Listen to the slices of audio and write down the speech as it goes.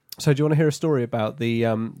So do you want to hear a story about the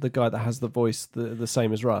guy that has the voice the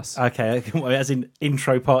same as Russ? Okay, as in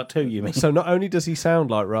intro part 2, you mean? So not only does he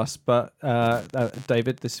sound like Russ, but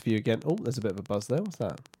David, this is for you again. Oh, there's a bit of a buzz there. What's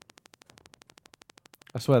that?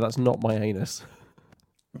 I swear that's not my anus.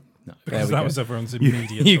 No. Because that was everyone's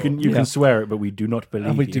immediate You thought. can swear it, but we do not believe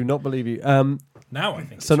And we you. do not believe you. Now I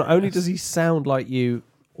think So it's not only nice. does he sound like you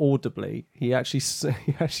audibly, he actually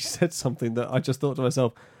said something that I just thought to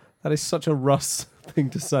myself, that is such a Russ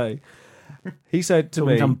thing to say. He said to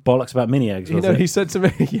me, Some bollocks about mini eggs, was he said to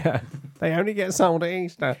me, yeah, they only get sold at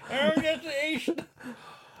Easter.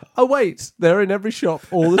 Oh wait, they're in every shop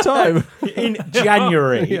all the time. in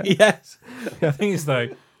January. Yeah. Yes. The thing is, though,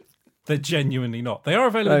 they're genuinely not. They are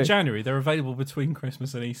available No. in January. They're available between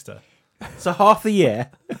Christmas and Easter. So half the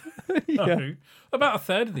year. No, about a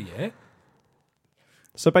third of the year.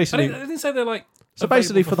 So I basically, didn't say they're like. for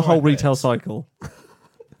the whole 5 retail minutes. cycle.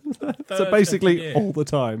 So Third of basically, the year. all the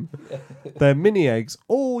time, they're mini eggs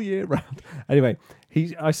all year round. Anyway,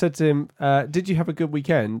 I said to him, "Did you have a good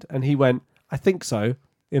weekend?" And he went, "I think so,"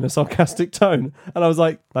 in a sarcastic tone. And I was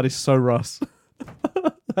like, "That is so Russ."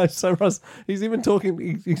 That's so Russ. He's even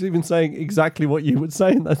talking. He's even saying exactly what you would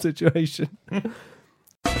say in that situation.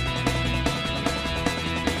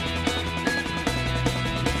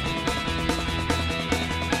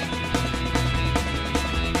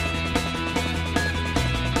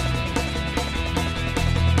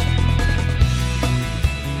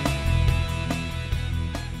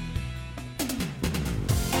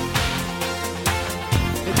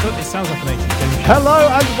 It sounds like an 80s game. Hello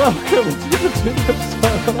and welcome to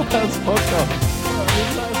the House podcast.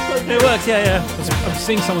 It works, yeah. I'm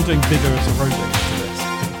seeing someone doing vigorous aerobics to this.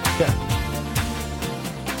 Yeah.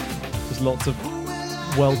 There's lots of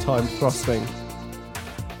well-timed thrusting.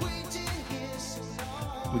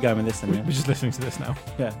 We're going with this then, yeah? We're just listening to this now.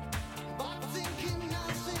 Yeah.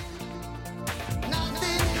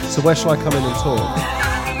 So where shall I come in and talk?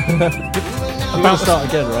 I'm going to start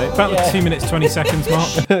again, right? About the 2 minutes 20 seconds mark.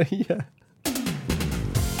 Yeah.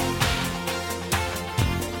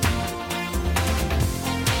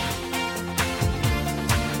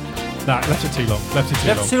 Nah, left it too long. Left it too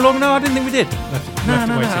long. Left too long? No, I didn't think we did. Left it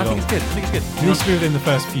No, way too I long. think it's good. It needs to be within the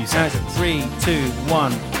first few Now seconds. it's 3, 2,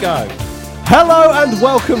 1, go. Hello and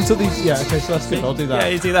welcome to the... Yeah, okay, so that's good. I'll do that. Yeah,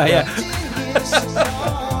 you do that, yeah.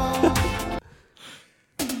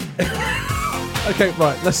 Okay,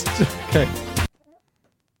 right, let's... Okay.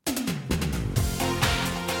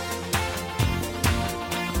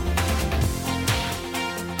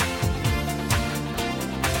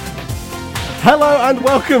 Hello and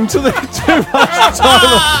welcome to the Too Much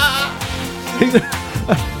Time.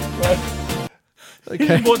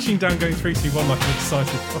 Okay. He's watching Dan going 3, 2, 1 like an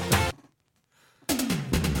excited puppy.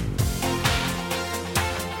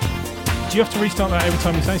 Do you have to restart that every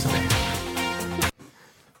time you say something?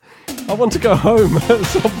 I want to go home at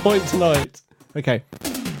some point tonight. Okay.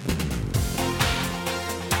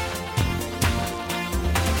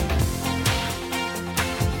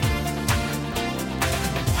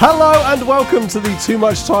 Hello and welcome to the Too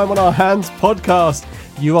Much Time on Our Hands podcast.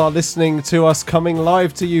 You are listening to us coming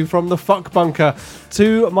live to you from the Fuck Bunker.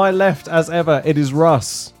 To my left, as ever, it is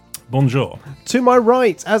Russ. Bonjour. To my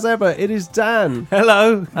right, as ever, it is Dan.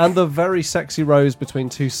 Hello. And the very sexy rose between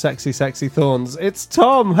two sexy, sexy thorns. It's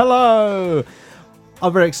Tom. Hello.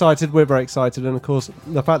 I'm very excited. We're very excited. And of course,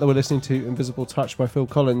 the fact that we're listening to Invisible Touch by Phil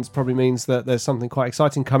Collins probably means that there's something quite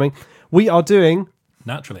exciting coming. We are doing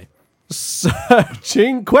Naturally.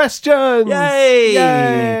 Searching Questions. Yay!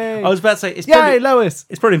 Yay! I was about to say, Yay, Lois.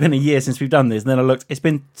 it's probably been a year since we've done this, and then I looked, it's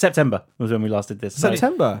been September was when we last did this.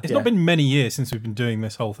 September. It's Yeah. not been many years since we've been doing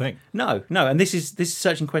this whole thing. No, and this is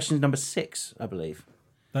Searching Questions number 6, I believe.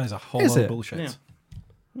 That is a whole Is lot it? of bullshit.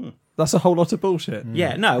 Yeah. That's a whole lot of bullshit.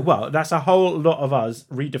 Yeah, no, well, that's a whole lot of us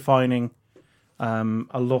redefining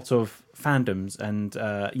a lot of fandoms and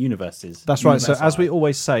universes. That's right. So, Universe as we art.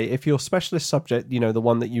 always say, if your specialist subject, the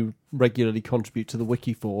one that you regularly contribute to the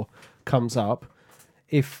wiki for, comes up,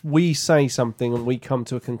 if we say something and we come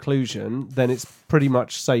to a conclusion, then it's pretty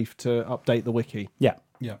much safe to update the wiki. Yeah.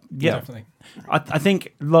 Yeah, Yeah. definitely. I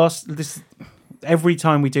think every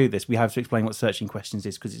time we do this, we have to explain what Searching Questions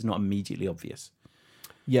is because it's not immediately obvious.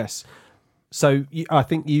 Yes. So, I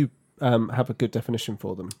think you have a good definition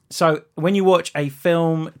for them. So when you watch a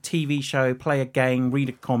film, TV show, play a game, read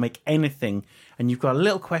a comic, anything, and you've got a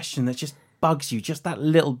little question that just bugs you just that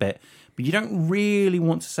little bit, but you don't really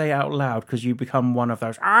want to say out loud because you become one of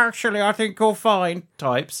those, actually, I think you're fine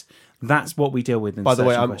types. That's what we deal with in By the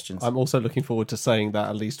way, Searching Questions. I'm also looking forward to saying that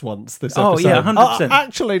at least once this Oh, episode. yeah, 100%.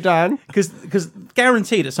 Actually, Dan. Because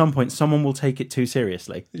guaranteed at some point someone will take it too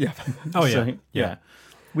seriously. Yeah. Oh, yeah. So, yeah.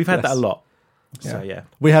 We've had Yes. that a lot. So, yeah.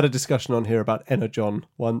 We had a discussion on here about Energon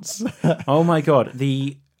once. Oh, my God.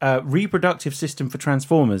 The reproductive system for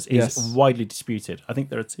Transformers is Yes. widely disputed. I think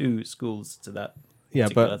there are 2 schools to that. Yeah,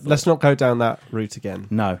 particular but thought. let's not go down that route again.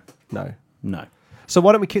 No. No. No. So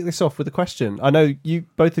why don't we kick this off with a question? I know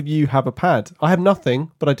both of you have a pad. I have nothing,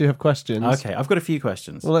 but I do have questions. Okay, I've got a few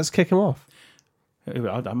questions. Well, let's kick them off.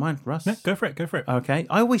 I don't mind, Russ. Yeah, go for it. Go for it. Okay.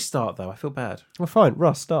 I always start, though. I feel bad. Well, fine.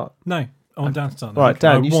 Russ, start. No, I want Dan to start. now. Right,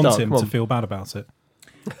 Dan, I you want start, him come to on. feel bad about it.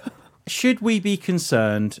 Should we be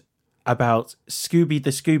concerned about the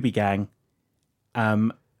Scooby Gang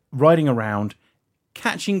riding around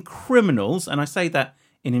catching criminals? And I say that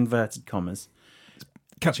in inverted commas.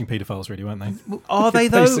 Catching paedophiles, really, weren't they? Are they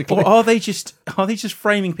though, Basically. or are they just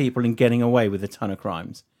framing people and getting away with a ton of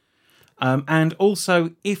crimes? And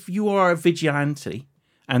also, if you are a vigilante,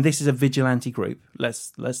 and this is a vigilante group,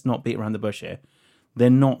 let's not beat around the bush here.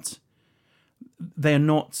 They're not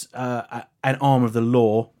an arm of the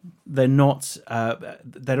law. They're not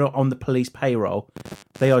on the police payroll.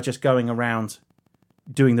 They are just going around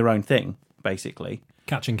doing their own thing, basically.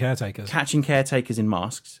 Catching caretakers. Catching caretakers in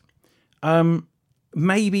masks.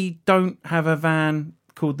 Maybe don't have a van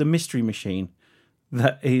called the Mystery Machine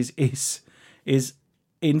that is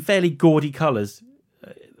in fairly gaudy colours.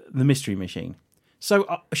 The Mystery Machine.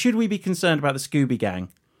 So, should we be concerned about the Scooby Gang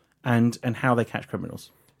and how they catch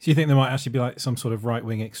criminals? So you think there might actually be like some sort of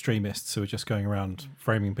right-wing extremists who are just going around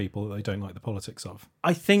framing people that they don't like the politics of?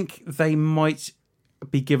 I think they might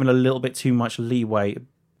be given a little bit too much leeway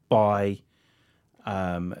by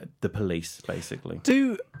the police, basically.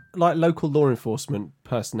 Do like local law enforcement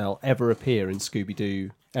personnel ever appear in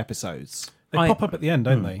Scooby-Doo episodes? They pop up at the end,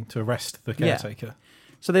 don't they, to arrest the Yeah. caretaker?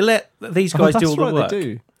 So they let these guys do all the work, They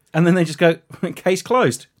do. and then they just go, case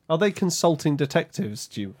closed. Are they consulting detectives?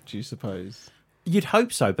 Do you suppose? You'd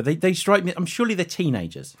hope so, but they strike me. I'm surely they're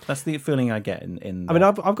teenagers. That's the feeling I get in I mean,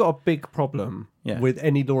 I've got a big problem Yeah. with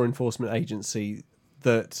any law enforcement agency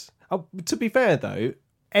that. To be fair, though,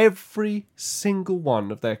 every single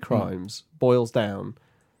one of their crimes boils down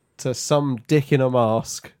to some dick in a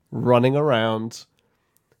mask running around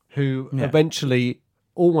who Yeah. eventually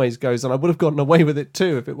always goes, and I would have gotten away with it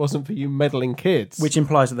too if it wasn't for you meddling kids. which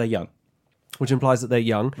implies that they're young. Which implies that they're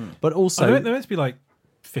young, but also They're meant to be like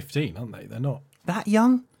 15, aren't they? They're not. That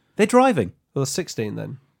young? They're driving. well, 16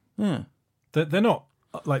 then. Yeah. They're not.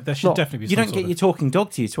 Like there should Not- definitely be. You some don't sort get of your talking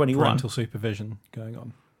dog to you 21. parental supervision going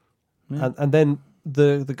on. And then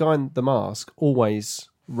the guy in the mask always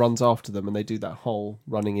runs after them, and they do that whole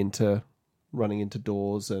running into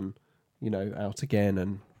doors and out again,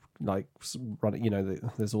 and like running.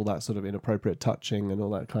 There's all that sort of inappropriate touching and all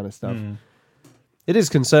that kind of stuff. It is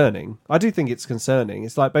concerning. I do think it's concerning.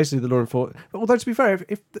 It's like basically the law enforcement. Although to be fair,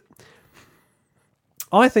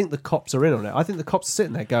 I think the cops are in on it. I think the cops are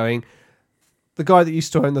sitting there going, the guy that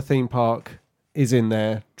used to own the theme park is in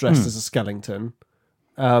there dressed as a skeleton.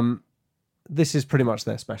 This is pretty much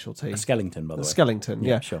their specialty. A skeleton, by the A way. skeleton,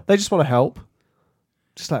 Yeah, yeah. sure. They just want to help.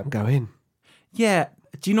 Just let them go in. Yeah.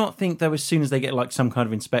 Do you not think, though, as soon as they get like some kind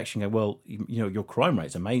of inspection, go, well, your crime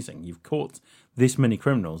rate's amazing. You've caught this many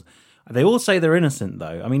criminals. They all say they're innocent,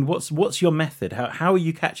 though. I mean, what's your method? How are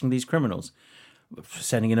you catching these criminals?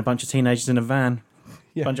 Sending in a bunch of teenagers in a van.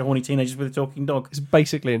 Yeah. A bunch of horny teenagers with a talking dog. It's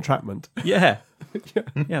basically entrapment. Yeah.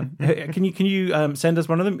 Yeah. Can you send us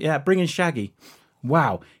one of them? Yeah, bring in Shaggy.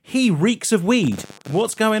 Wow. He reeks of weed.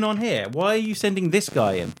 What's going on here? Why are you sending this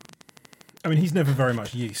guy in? I mean, he's never very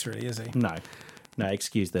much use, really, is he? No. No,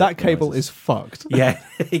 excuse That cable is fucked. Yeah.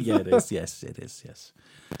 Yeah, it is. Yes, it is. Yes.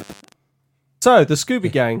 So the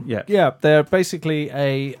Scooby Gang, Yeah. they're basically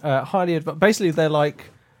a basically they're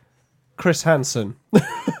like Chris Hansen.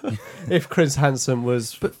 If Chris Hansen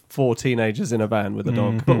was 4 teenagers in a van with a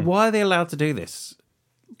dog. But why are they allowed to do this?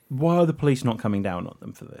 Why are the police not coming down on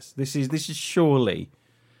them for this? This is surely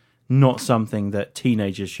not something that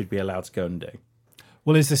teenagers should be allowed to go and do.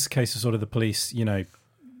 Well, is this a case of sort of the police,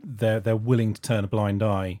 they're willing to turn a blind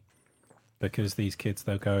eye because these kids,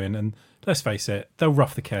 they'll go in and, let's face it, they'll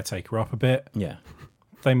rough the caretaker up a bit. Yeah.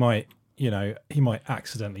 They might, he might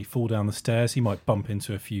accidentally fall down the stairs. He might bump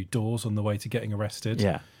into a few doors on the way to getting arrested.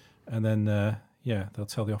 Yeah. And then, they'll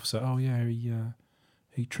tell the officer, oh, yeah,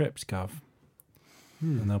 he tripped, Gov.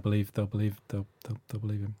 And they'll believe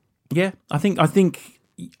him. Yeah, I think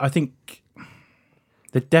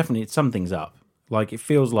that definitely something's up. Like, it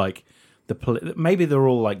feels like maybe they're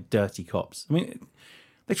all like dirty cops. I mean,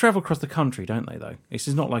 they travel across the country, don't they? Though this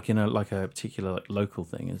is not like in a particular local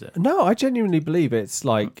thing, is it? No, I genuinely believe it's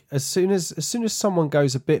like as soon as someone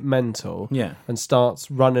goes a bit mental Yeah. and starts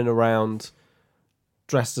running around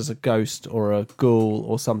dressed as a ghost or a ghoul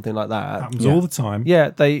or something like that. Happens all the time. Yeah,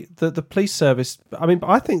 the police service. I mean,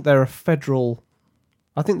 I think they're a federal.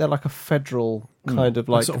 I think they're like a federal kind of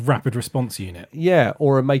like sort of rapid response unit. yeah,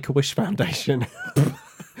 or a Make-A-Wish Foundation.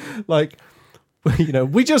 Like, you know,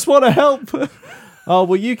 we just want to help. Oh,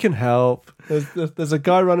 well, you can help. There's a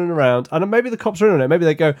guy running around, and maybe the cops are in on it. Maybe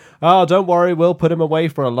they go, "Oh, don't worry, we'll put him away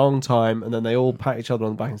for a long time," and then they all pat each other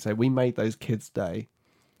on the back and say, "We made those kids' day.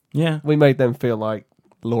 Yeah. We made them feel like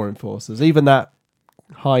law enforcers." Even that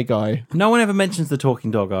high guy, No one ever mentions the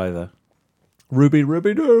talking dog either. Ruby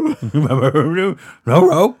Doo,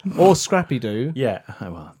 No. or Scrappy Doo. Yeah.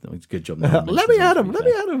 Oh, well, it's a good job. Let me at him. Let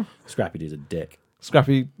me at him. Scrappy Doo's a dick.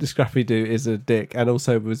 Scrappy Doo is a dick, and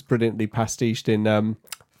also was brilliantly pastiched in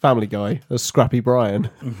Family Guy as Scrappy Brian,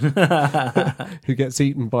 who gets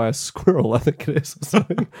eaten by a squirrel. I think it is. Or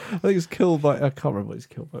something. I think he's killed by. I can't remember what he's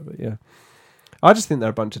killed by, but yeah. I just think they're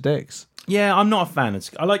a bunch of dicks. Yeah, I'm not a fan of.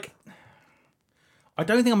 I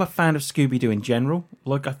don't think I'm a fan of Scooby-Doo in general.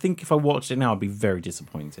 Like, I think if I watched it now, I'd be very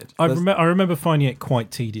disappointed. I remember finding it quite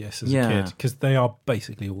tedious as a Yeah. kid because they are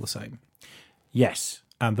basically all the same. Yes.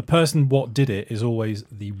 And the person what did it is always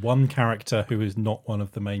the one character who is not one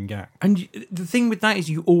of the main gang. And the thing with that is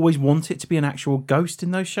you always want it to be an actual ghost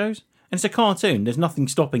in those shows. And it's a cartoon. There's nothing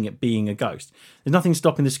stopping it being a ghost. There's nothing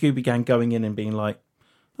stopping the Scooby Gang going in and being like,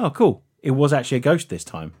 oh, cool. It was actually a ghost this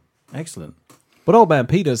time. Excellent. But Old Man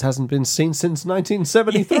Peters hasn't been seen since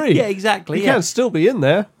 1973. Yeah, exactly. He Yeah. can still be in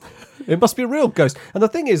there. It must be a real ghost. And the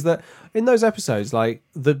thing is that in those episodes, like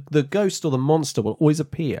the ghost or the monster will always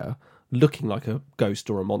appear looking like a ghost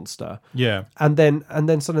or a monster. Yeah. And then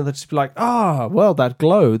suddenly they'll just be like, well, that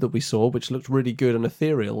glow that we saw, which looked really good and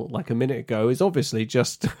ethereal like a minute ago, is obviously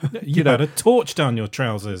just You had a torch down your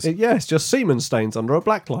trousers. it's just semen stains under a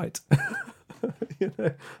black light. You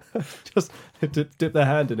know, just dip their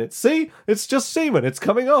hand in it. See, it's just semen. It's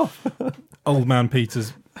coming off. Old Man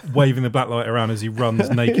Peter's waving the black light around as he runs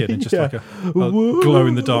naked and just Yeah. like a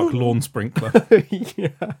glow-in-the-dark lawn sprinkler. Yeah,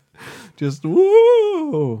 just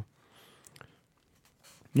woo.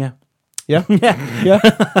 Yeah. Yeah, yeah.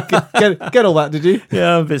 Get all that? Did you?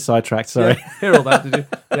 Yeah, I'm a bit sidetracked. Sorry. Yeah, hear all that? Did you?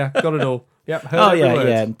 Yeah, got it all. Yep. Heard Oh, every yeah, word.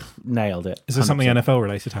 yeah. Nailed it. Is there something 100%. NFL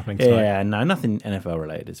related happening tonight? Yeah, no, nothing NFL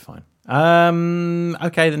related is fine.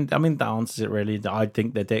 Okay, then, I mean, that answers it really. I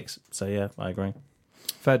think they're dicks. So, yeah, I agree.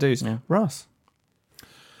 Fair dues. Yeah. Russ.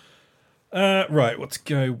 Right, what to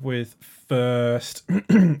go with first?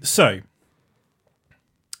 So,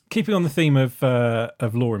 keeping on the theme of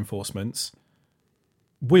law enforcement,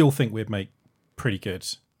 we all think we'd make pretty good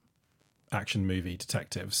action movie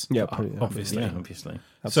detectives. Yeah, obviously. Yeah, obviously.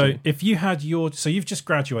 So, if you had you've just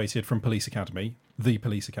graduated from Police Academy, the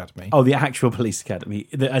Police Academy. Oh, the actual police academy,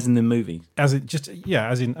 as in the movie. As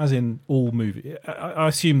in all movie. I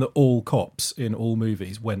assume that all cops in all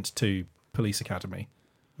movies went to Police Academy.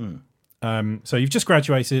 So you've just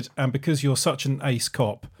graduated, and because you're such an ace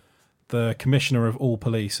cop, the commissioner of all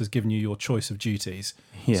police has given you your choice of duties.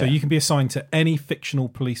 Yeah. So you can be assigned to any fictional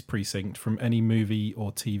police precinct from any movie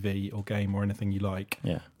or TV or game or anything you like.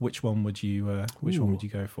 Yeah. Which one would you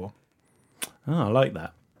go for? Oh, I like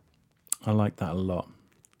that. I like that a lot.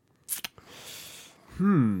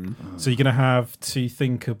 So you're going to have to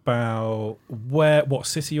think about what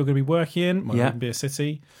city you're going to be working in. Might Yeah. even be a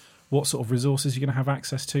city. What sort of resources you're going to have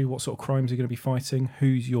access to, what sort of crimes you're going to be fighting, who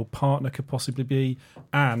your partner could possibly be,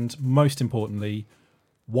 and most importantly,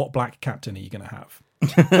 what black captain are you going to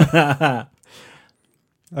have?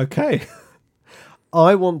 Okay.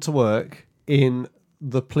 I want to work in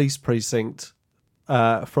the police precinct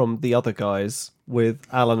from The Other Guys with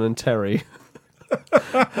Alan and Terry.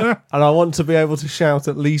 And I want to be able to shout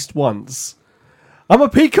at least once, "I'm a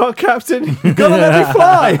peacock captain, you've got to let me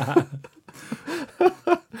fly!"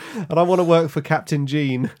 And I want to work for Captain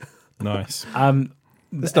Gene. Nice.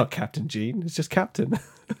 It's not Captain Gene, it's just Captain.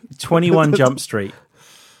 21 Jump Street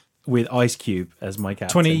with Ice Cube as my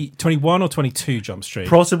captain. 21 or 22 Jump Street.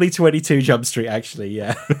 Possibly 22 Jump Street, actually,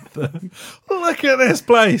 yeah. Look at this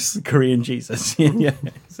place. Korean Jesus. Yeah,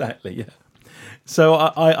 exactly, yeah. So,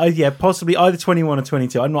 I possibly either 21 or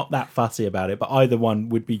 22. I'm not that fussy about it, but either one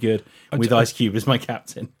would be good with Ice Cube as my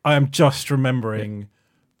captain. I am just remembering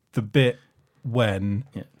the bit when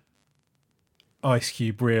Ice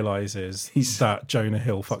Cube realises that Jonah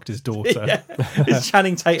Hill fucked his daughter. Yeah. It's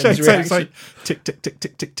Channing Tatum's It's reaction. like tick, tick, tick,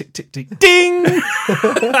 tick, tick, tick, tick, tick, ding!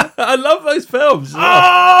 I love those films.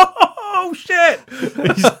 Oh, shit!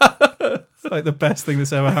 It's like the best thing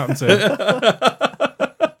that's ever happened to him.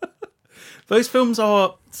 Those films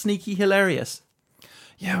are sneaky hilarious.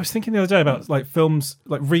 Yeah, I was thinking the other day about like films,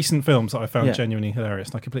 like recent films that I found Yeah. genuinely hilarious,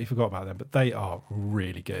 and I completely forgot about them, but they are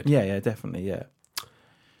really good. Yeah, definitely, yeah.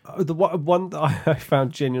 The one that I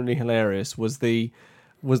found genuinely hilarious was that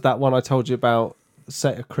one I told you about,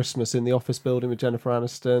 set of Christmas in the office building with Jennifer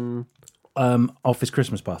Aniston. Office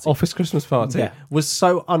Christmas Party. Office Christmas Party Yeah. was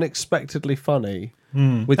so unexpectedly funny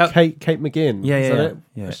with That- Kate McGinn. Yeah, Is yeah, that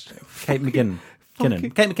yeah. it? Kate McKinnon.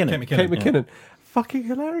 Fucking- Kate McKinnon. Kate Kate McKinnon. McKinnon. Fucking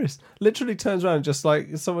hilarious. Literally turns around and just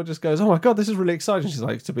like someone just goes, "Oh my god, this is really exciting." She's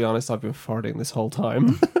like, "To be honest, I've been farting this whole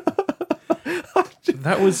time."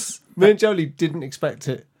 That was Me and Jolie didn't expect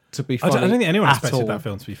it to be I funny. don't think anyone at expected all. that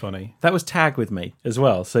film to be funny. that was tag with me as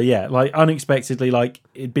well. So yeah, like unexpectedly, like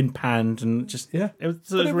it'd been panned and just Yeah. it was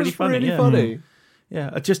But it really was funny. really yeah. funny.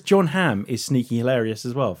 Yeah, just John Hamm is sneaky hilarious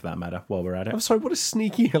as well, for that matter. While we're at it, I'm sorry, what is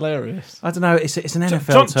sneaky hilarious? I don't know. It's an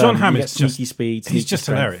NFL John term. Hamm You is get sneaky just speed. He's sneaky just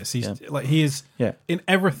strength. hilarious. He's Yeah. like he is Yeah. in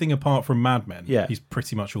everything apart from Mad Men. Yeah. He's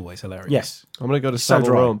pretty much always hilarious. Yes. I'm gonna go to So Savile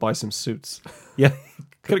dry. Row and buy some suits. Yeah.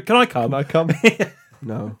 Can I come? Can I come?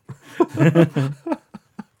 No.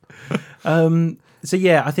 So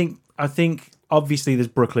yeah, I think obviously there's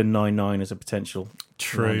Brooklyn Nine-Nine as a potential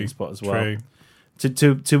True. landing spot as well.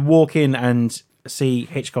 True. To walk in and see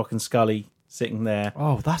Hitchcock and Scully sitting there,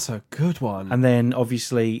 Oh, that's a good one. and then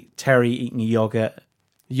obviously Terry eating a yogurt.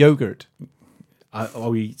 Yogurt. Are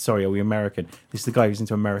we American? This is the guy who's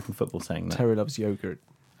into American football saying that. Terry loves yogurt.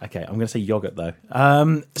 Okay, I'm going to say yogurt though.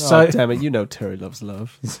 So So damn it, you know Terry loves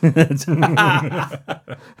love.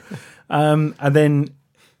 and then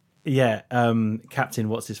Captain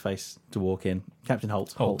what's his face to walk in. Captain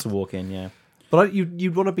Holt to walk in. Yeah. But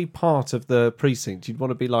you'd want to be part of the precinct. You'd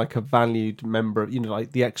want to be like a valued member,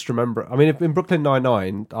 like the extra member. I mean, if in Brooklyn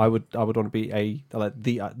Nine-Nine, I would want to be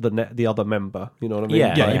the other member. You know what I mean? Yeah,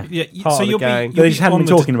 Like, Yeah. part So of the you'll gang. be. But they just hadn't on been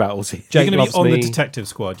the talking about all season. Jake You're going to loves be on me. the detective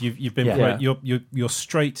squad. You've been Yeah. you're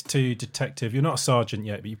straight to detective. You're not a sergeant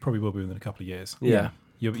yet, but you probably will be within a couple of years. Yeah.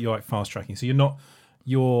 You're like fast tracking. So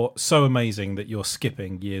you're so amazing that you're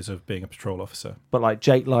skipping years of being a patrol officer. But like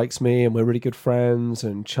Jake likes me, and we're really good friends,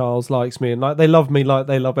 and Charles likes me, and like they love me like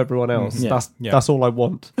they love everyone else. Yeah. That's all I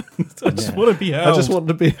want. I just want to be held. I just want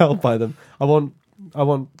to be held by them. I want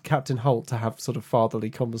Captain Holt to have sort of fatherly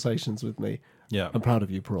conversations with me. Yeah. I'm proud of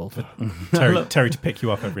you, Peralta. Terry to pick you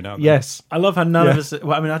up every now and then. Yes. I love how none Yeah. of us.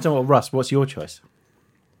 Well, I mean, I don't know. Russ, what's your choice?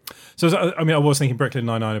 So I mean, I was thinking Brooklyn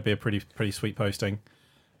Nine-Nine would be a pretty sweet posting.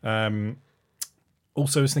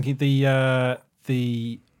 Also, I was thinking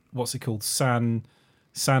the what's it called, San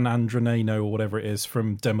Andronino or whatever it is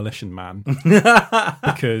from Demolition Man,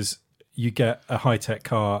 because you get a high-tech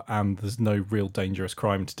car and there's no real dangerous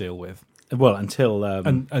crime to deal with, Well, until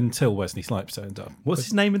until Wesley Snipes turned up. what's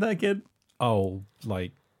his name in that again? Oh,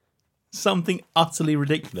 like Something utterly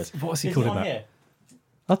ridiculous. what's he called in that?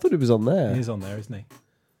 I thought he was on there. He's on there, isn't he?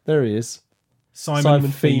 There he is.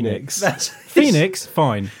 Simon Phoenix. That's Phoenix,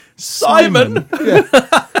 fine. Simon.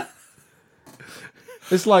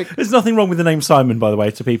 It's like There's nothing wrong with the name Simon, by the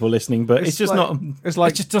way, to people listening, but it's just like, not. It's It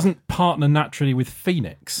like just doesn't partner naturally with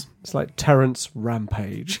Phoenix. it's like Terrence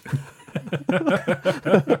Rampage.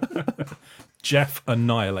 Jeff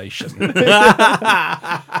Annihilation.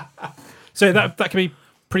 So that could be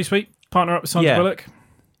pretty sweet. Partner up with Sandra Yeah. Bullock.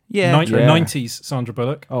 Yeah. Yeah. 90s Sandra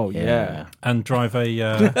Bullock. Oh yeah. And drive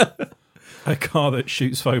a car that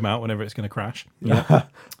shoots foam out whenever it's going to crash.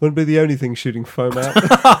 Wouldn't be the only thing shooting foam out.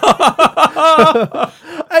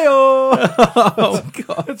 Oh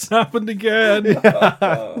God! It's happened again.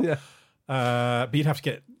 Yeah. But you'd have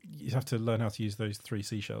to learn how to use those 3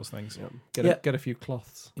 seashells things. Get a few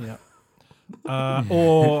cloths. Yeah.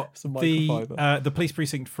 Or Some microfiber. the police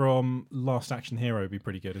precinct from Last Action Hero would be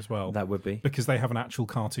pretty good as well, That would be. because they have an actual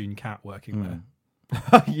cartoon cat working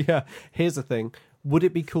there. Yeah. Here's the thing. Would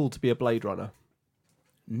it be cool to be a Blade Runner?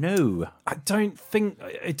 No. I don't think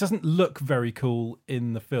it doesn't look very cool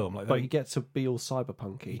in the film. Like, But you get to be all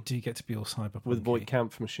cyberpunky do you get to be all cyberpunk with Voight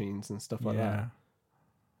Kampf machines and stuff like that.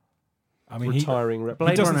 I mean, he Retiring rep.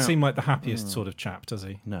 Blade doesn't Runner- seem like the happiest sort of chap, does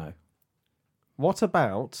he? No. What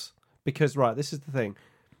about, because right, this is the thing.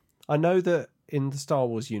 I know that in the Star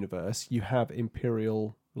Wars universe you have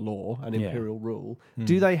Imperial law and Yeah. Imperial rule.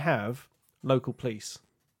 Do they have local police?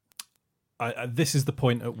 This is the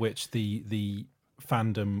point at which the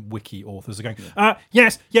fandom wiki authors are going,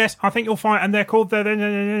 yes, I think you'll find, and they're called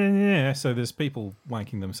the. So there's people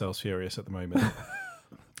wanking themselves furious at the moment.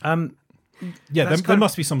 Yeah, That's there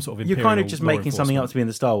must be some sort of You're Imperial kind of just law making something up enforcement. to be in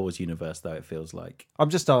the Star Wars universe, though. It feels like. I'm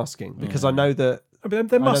just asking because I know that I mean,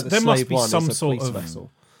 there I know must that there must Slave be One some is a sort police of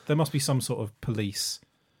vessel. there must be some sort of police,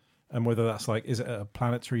 and whether that's like, is it at a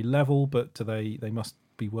planetary level, but do they must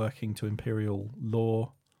be working to Imperial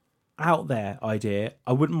law. Out there idea.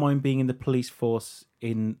 I wouldn't mind being in the police force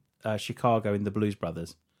in Chicago in the Blues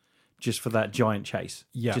Brothers. just for that giant chase.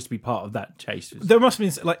 Yeah. Just to be part of that chase. There must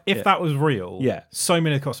have been, like, if that was real, Yeah. so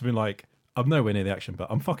many cops have been like, I'm nowhere near the action, but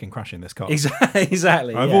I'm fucking crashing this car.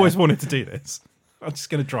 Exactly. I've yeah. always wanted to do this. I'm just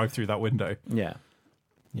going to drive through that window. Yeah.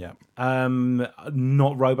 Yeah.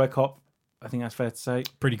 Not RoboCop. I think that's fair to say.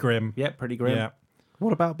 Pretty grim. Yeah, pretty grim. Yeah.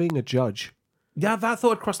 What about being a judge? Yeah, that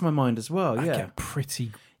thought crossed my mind as well. Yeah. Again,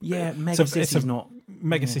 pretty. Yeah, Mega So City's it's a- not.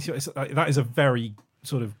 Mega City. That is a very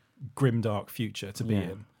sort of grim, dark future to be Yeah.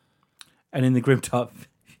 in. And in the grim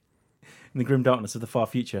darkness of the far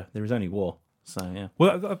future, there is only war. So yeah.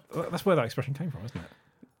 Well, that's where that expression came from, isn't it?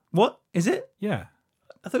 What is it? Yeah.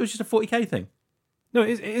 I thought it was just a 40k thing. No,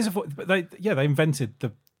 it is a. But they invented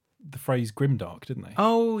the phrase grimdark, didn't they?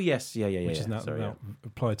 Oh yes, yeah. Which is now, Sorry, now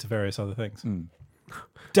applied to various other things. Mm.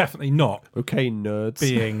 Definitely not Okay, nerds.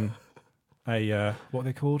 being a what are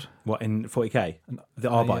they called? What in 40k? The Yeah,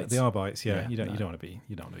 Arbites. the Arbites. Yeah, Yeah, you don't no. want to be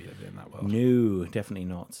in that world. No, definitely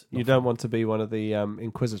not. You don't want to be one of the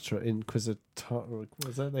inquisitor. Was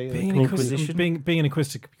that they? Being an Inquisition? being an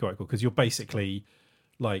inquisitor could be quite cool because you're basically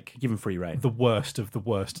like Give them free reign. the worst of the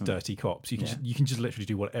worst dirty cops. You can just literally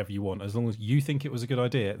do whatever you want as long as you think it was a good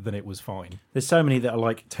idea. Then it was fine. There's so many that are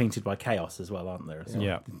like tainted by chaos as well, aren't there? As well?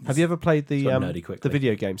 Yeah. Have you ever played the Sort of nerdy quickly. the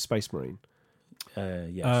video game Space Marine,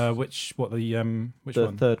 Yes. Which the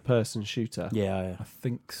one? third-person shooter? yeah. I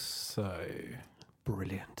think so.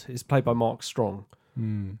 Brilliant. It's played by Mark Strong.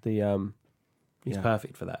 The He's yeah.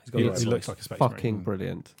 perfect for that. He's got He the right looks voice. like a space fucking marine.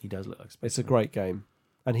 brilliant. He does look like a space. It's a great game,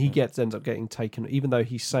 and he ends up getting taken. Even though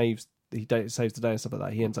he saves the day and stuff like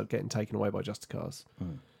that, he ends up getting taken away by Justicars.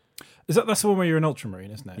 That's the one where you're an ultramarine,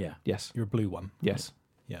 isn't it? Yeah. Yes, You're a blue one. yes.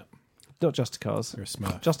 Yeah. Not Justicars. You're a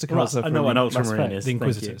smurf. Justicars are I know what from an Mass ultramarine Effect. is. The Thank you.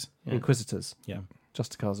 Inquisitors. Yeah. Inquisitors. Yeah.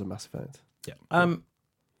 Justicars are Mass Effect. Yeah.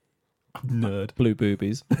 Nerd. Blue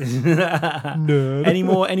boobies. Nerd. Any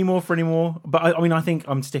more for any more? But I mean, I think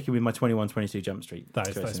I'm sticking with my 21-22 Jump Street.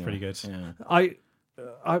 That's choice pretty anyway. good. Yeah.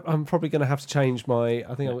 I'm probably going to have to change my.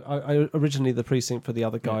 I think I originally the precinct for the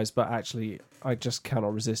other guys, but actually I just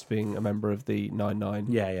cannot resist being a member of the 9-9.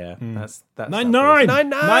 Yeah. That's 9-9!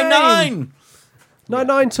 9-9!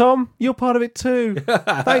 9-9, Tom. You're part of it too.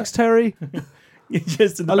 Thanks, Terry.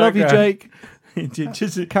 Just in the I love you, background. Jake.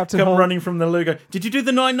 Just Captain come Hull. running from the logo. Did you do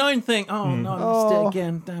the 9-9 thing? Oh no, I missed Oh. it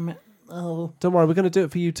again. Damn it. Oh Don't worry, we're going to do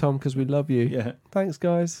it for you, Tom, because we love you. yeah. Thanks,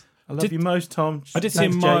 guys. I love you most, Tom. I did see a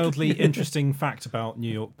Thanks, Jake. mildly interesting fact about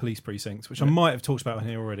New York police precincts, which I might have talked about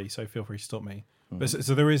here already, so feel free to stop me. But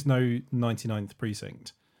so there is no 99th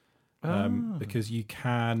precinct. Because you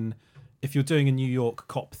can, if you're doing a New York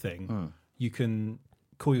cop thing, you can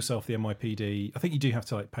call yourself the NYPD. I think you do have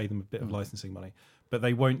to like pay them a bit of licensing money, but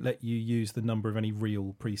they won't let you use the number of any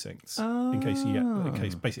real precincts in case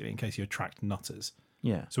you attract nutters.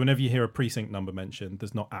 Yeah. So whenever you hear a precinct number mentioned,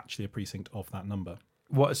 there's not actually a precinct of that number.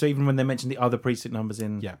 What? So even when they mention the other precinct numbers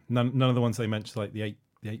in, Yeah, none of the ones they mentioned, like the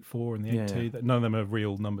 8-4 and the 8-2, Yeah. none of them are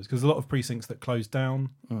real numbers because there's a lot of precincts that close down.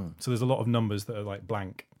 So there's a lot of numbers that are like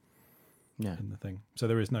blank yeah. in the thing. So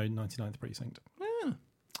there is no 99th precinct.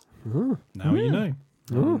 Now you know.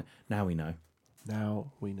 Now we know.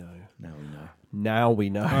 Now we know. Now we know. Now we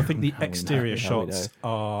know. And I think the Now we know. exterior Now we shots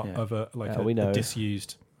are Yeah. of a Now we know.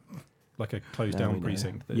 disused, like a closed Now we down know.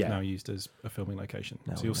 precinct that is Yeah. now used as a filming location.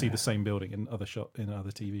 Now So we you'll see know. the same building in other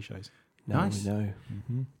TV shows. Now Nice. we know.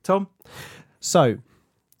 Tom. So,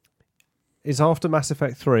 it's after Mass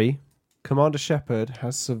Effect 3. Commander Shepard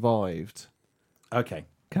has survived. Okay.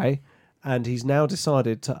 Okay. And he's now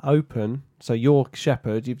decided to open. So, you're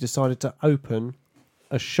Shepard. You've decided to open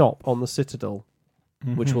a shop on the Citadel,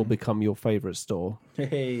 which will become your favourite store.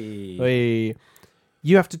 Hey. Hey.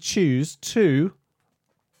 You have to choose 2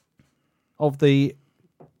 of the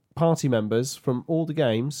party members from all the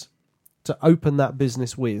games to open that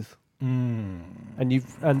business with.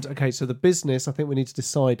 And okay, so the business I think we need to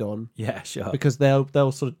decide on Yeah. Sure. because they'll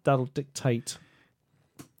sort of that'll dictate.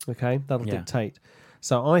 Okay, that'll Yeah. dictate.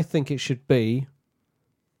 So I think it should be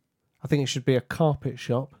a carpet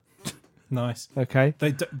shop. Nice. Okay,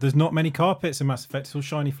 There's not many carpets in Mass Effect. It's all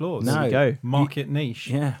shiny floors. No. there you go. Market niche.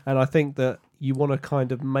 Yeah. And I think that you want to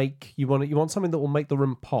kind of you want something that will make the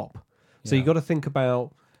room pop. So you got to think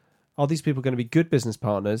about: are these people going to be good business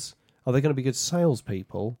partners? Are they going to be good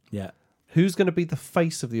salespeople? Yeah. Who's going to be the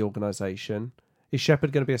face of the organisation? Is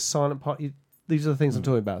Shepard going to be a silent party? These are the things I'm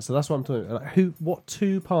talking about. So that's what I'm talking about. Like what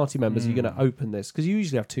 2 party members are you going to open this? Because you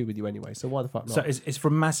usually have 2 with you anyway. So why the fuck not? So it's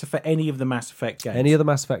from Mass Effect, any of the Mass Effect games. Any of the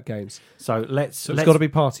Mass Effect games. So let's. It's got to be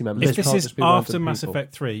party members. If It this can't is just be random after Mass people.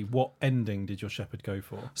 Effect 3, what ending did your Shepard go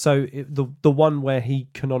for? So the one where he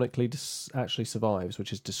canonically actually survives,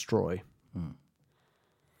 which is destroy.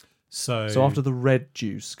 So after the red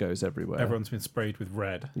juice goes everywhere. everyone's been sprayed with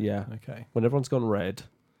red. Yeah. Okay. When everyone's gone red.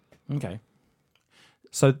 Okay.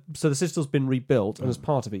 So the Citadel's been rebuilt, and as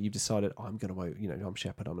part of it, you've decided, I'm going to, I'm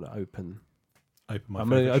Shepherd. I'm going to open Open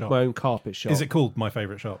my own carpet shop. Is it called My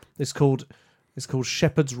Favourite Shop? It's called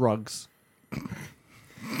Shepherd's Rugs.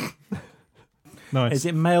 Nice. Is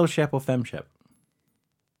it male shep or fem shep?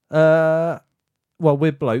 Well,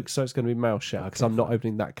 we're blokes, so it's going to be male Shep because I'm not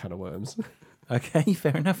opening that can of worms. Okay,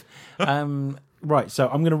 fair enough. Right, so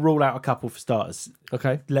I'm going to rule out a couple for starters.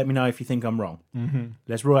 Okay. Let me know if you think I'm wrong. Mm-hmm.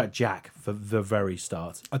 Let's rule out Jack for the very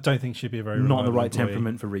start. I don't think she'd be a very Not the reliable right employee.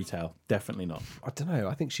 temperament for retail. Definitely not. I don't know.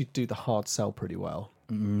 I think she'd do the hard sell pretty well.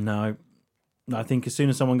 No. I think as soon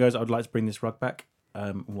as someone goes, I'd like to bring this rug back.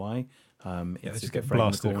 Why? they It's just a get frame in the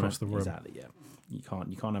blasted corner. across the room. Exactly, yeah. You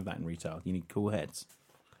can't have that in retail. You need cool heads.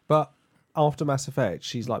 But after Mass Effect,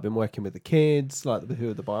 she's like been working with the kids, like who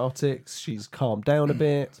are the Biotics. She's calmed down a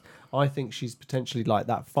bit. I think she's potentially like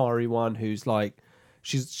that fiery one who's like,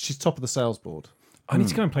 she's top of the sales board. I need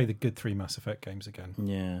to go and play the good 3 Mass Effect games again.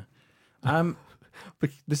 Yeah.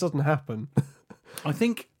 But this doesn't happen. I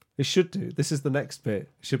think It should do. This is the next bit. It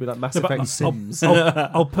should be like Mass Effect Sims.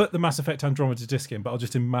 I'll put the Mass Effect Andromeda disc in, but I'll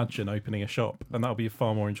just imagine opening a shop, and that'll be a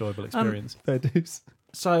far more enjoyable experience. Fair dues.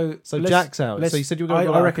 so. So Jack's out. So you said you were going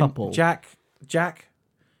to I go reckon a couple. Jack,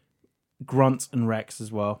 Grunt, and Rex as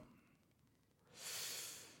well.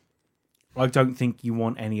 I don't think you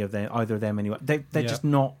want either of them anyway. They're just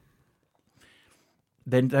not.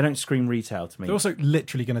 They don't scream retail to me. They're also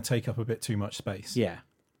literally going to take up a bit too much space. Yeah.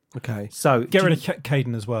 Okay. So Get rid of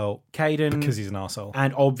Caden as well, Caden, because he's an arsehole.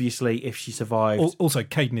 and obviously if she survived, Also,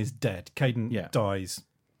 Caden is dead. Caden Yeah. dies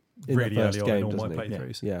In the really first early on in game, all my doesn't he?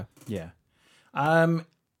 playthroughs. Yeah. yeah.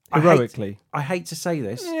 Heroically. I hate to say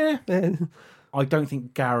this. Yeah. I don't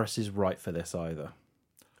think Garrus is right for this either.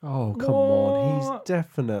 Oh, come on. He's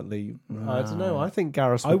definitely... I don't know. I think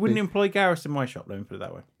Garrus I wouldn't employ Garrus in my shop. Let me put it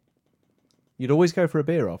that way. You'd always go for a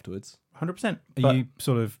beer afterwards. 100%. Are you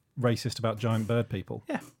sort of racist about giant bird people?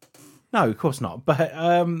 Yeah. No, of course not. But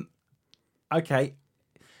okay.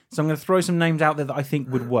 So I'm going to throw some names out there that I think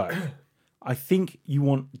would work. I think you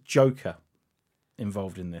want Joker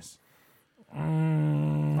involved in this.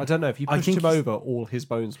 I don't know. If you I pushed think him over, all his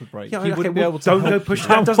bones would break. Yeah, he okay, wouldn't be well, able to... don't go push.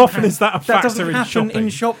 How That doesn't often is that a that factor doesn't in happen shopping? in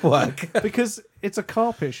shop work. Because it's a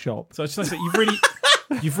carpet shop. So I just like to say,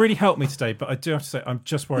 you've really helped me today, but I do have to say, I'm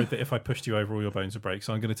just worried that if I pushed you over, all your bones would break.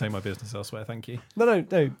 So I'm going to take my business elsewhere. Thank you. No.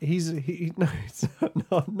 No, it's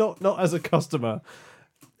not as a customer.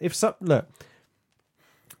 Look,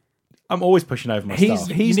 I'm always pushing over my He's-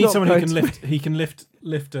 stuff. he- You need not someone who going can to- lift. He can lift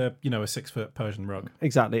a 6-foot Persian rug.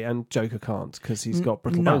 exactly, and Joker can't because he's got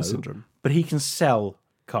brittle no. bone syndrome. But he can sell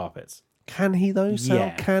carpets. Can he though? Sell?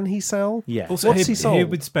 Yeah. Can he sell? Yeah. Also, What's he he sold?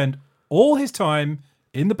 would spend all his time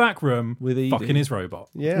in the back room With Edie. fucking his robot.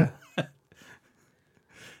 Yeah.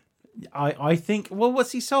 I think. Well,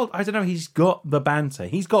 what's he sold? I don't know. He's got the banter.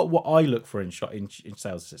 He's got what I look for in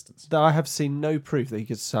sales assistants. I have seen no proof that he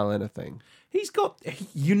could sell anything. He's got.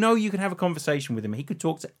 You can have a conversation with him. He could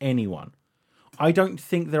talk to anyone. I don't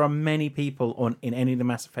think there are many people in any of the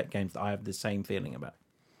Mass Effect games that I have the same feeling about.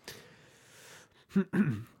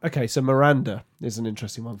 Okay, so Miranda is an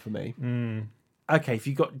interesting one for me. Okay, if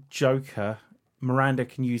you've got Joker, Miranda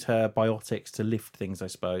can use her biotics to lift things, I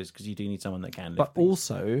suppose, because you do need someone that can lift But things.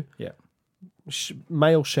 also, Yeah.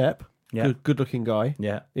 male Shep, Yeah. good-looking guy,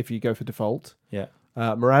 Yeah. if you go for default. Yeah.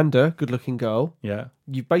 Miranda, good-looking girl. Yeah.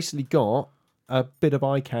 You've basically got a bit of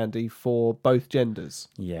eye candy for both genders.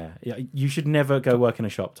 Yeah. You should never go work in a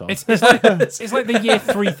shop, Tom. It's like the year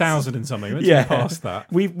 3000 and something. Once Yeah. you past that.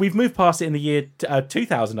 We've moved past it in the year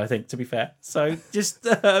 2000, I think, to be fair. So just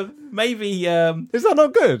maybe... Is that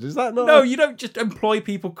not good? Is that not... no, you don't just employ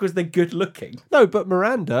people because they're good looking. No, but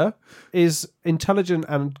Miranda is intelligent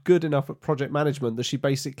and good enough at project management that she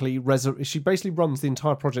basically runs the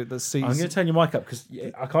entire project that sees... I'm going to turn your mic up because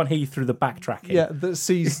I can't hear you through the backtracking. Yeah, that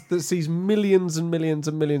sees millions and millions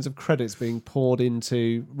and millions of credits being poured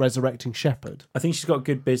into resurrecting Shepard. I think she's got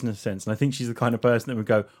good business sense, and I think she's the kind of person that would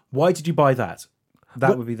go, "Why did you buy that?"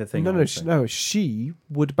 That would be the thing. She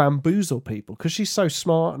would bamboozle people because she's so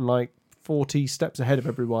smart and like 40 steps ahead of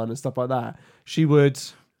everyone and stuff like that. She'd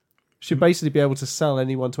basically be able to sell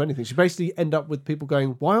anyone to anything. She'd basically end up with people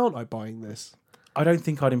going, "Why aren't I buying this?" I don't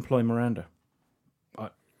think I'd employ Miranda.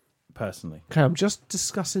 Personally, Okay, I'm just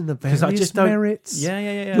discussing the 'Cause I various just don't- merits.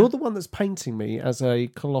 Yeah. You're the one that's painting me as a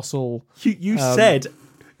colossal... You said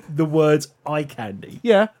the words eye candy.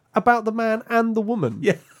 Yeah, about the man and the woman.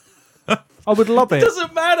 Yeah. I would love It it.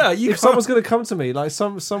 doesn't matter. You If someone's going to come to me, like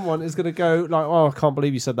someone is going to go, like, "Oh, I can't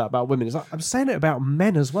believe you said that about women." It's like, I'm saying it about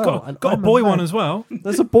men as well. and Got a I'm boy man. one as well.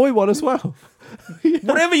 There's a boy one as well.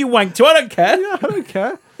 whatever you wank to, I don't care. Yeah, I don't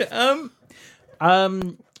care.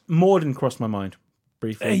 Morden crossed my mind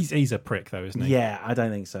briefly. He's a prick though, isn't he? Yeah, I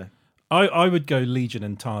don't think so. I would go Legion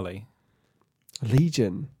and Tali.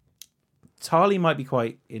 Legion. Tali might be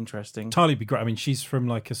quite interesting. Tali would be great. I mean, she's from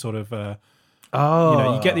like a sort of.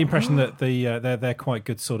 Oh, You get the impression that they're quite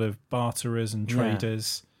good sort of barterers and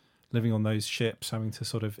traders, living on those ships, having to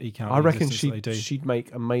sort of eke out. I the reckon existence that they do. she'd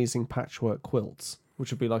make amazing patchwork quilts,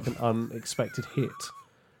 which would be like an unexpected hit.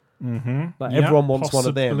 Mm-hmm. Like Yeah, everyone wants one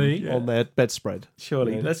of possibly. them on their bedspread.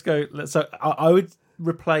 surely. Yeah. Let's go. So I would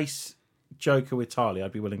replace Joker with Tali.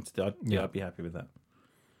 I'd be willing to do. I'd be happy with that.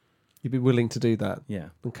 You'd be willing to do that. Yeah,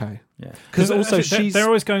 Okay. yeah. Because also actually, she's... they're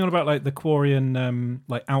always going on about like the Quarian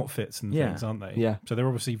like outfits and Yeah. things, aren't they? Yeah. So they're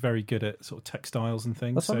obviously very good at sort of textiles and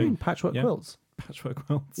things. That's so what I mean, patchwork yeah. quilts. patchwork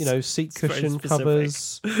quilts. You know, seat It's very cushion specific.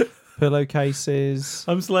 covers, pillowcases,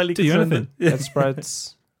 I'm slightly Do you concerned anything? that-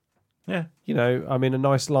 bedspreads. Yeah. You know, I mean, a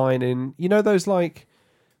nice line in... You know those, like,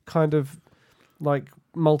 kind of, like,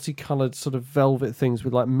 multicoloured sort of velvet things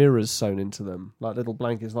with, like, mirrors sewn into them? Like little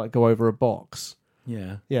blankets, like, go over a box.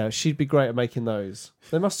 Yeah. Yeah, she'd be great at making those.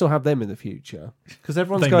 They must still have them in the future because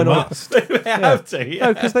everyone's They going They must. have to. Yeah.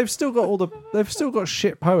 No, because they've still got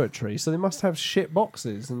shit poetry, so they must have shit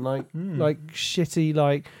boxes and like shitty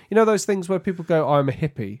like those things where people go, "I'm a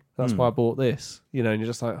hippie, that's why I bought this," and you're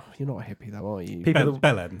just like, oh, "You're not a hippie, though, are you?" People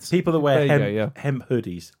Bell ends. People that wear There you go, hemp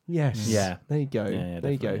hoodies. Yes, Yeah. There you go. Yeah,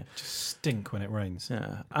 there you go. definitely. Just stink when it rains.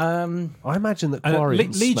 Yeah. I imagine that And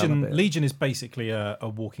Quarians smell a bit. Legion is basically a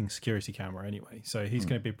walking security camera anyway, so he's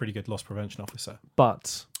going to be a pretty good loss prevention officer.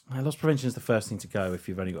 But Loss prevention is the first thing to go if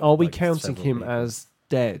you've only got. are we like, counting several him people. as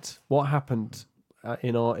dead? What happened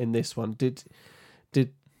in this one? Did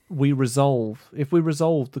we resolve? If we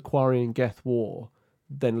resolved the Quarian Geth war,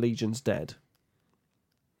 then Legion's dead.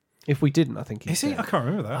 If we didn't, I think he's Is he? dead. I can't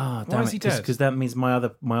remember that. Ah, Why is he dead? Because that means my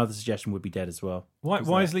other suggestion would be dead as well.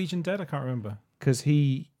 Why is Legion dead? I can't remember. Because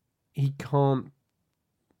he can't.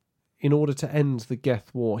 In order to end the Geth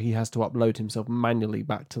war, he has to upload himself manually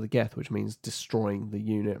back to the Geth, which means destroying the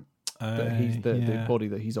unit that he's the body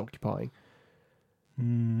that he's occupying.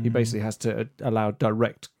 He basically has to allow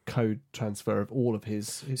direct code transfer of all of his.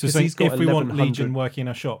 So 'cause saying he's got if we want 1100 Legion working in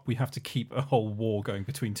our shop, we have to keep a whole war going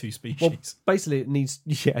between two species. Well, basically, it needs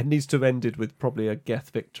to have ended with probably a Geth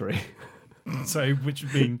victory, So which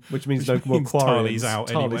means no more means Quarians. Tali's out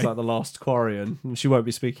Tali's anyway. like the last Quarian, and she won't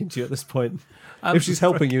be speaking to you at this point. If she's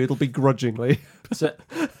helping you, it'll be grudgingly. So,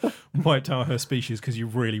 wiped out her species because you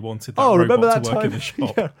really wanted that Oh, robot remember that to work time? in the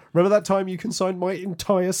shop. Yeah. Remember that time you consigned my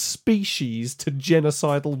entire species to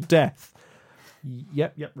genocidal death?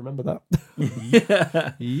 Yep. Remember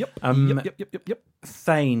that? Yep. Yep.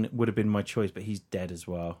 Thane would have been my choice, but he's dead as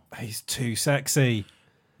well. He's too sexy.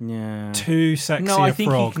 Yeah. Too sexy No, I a think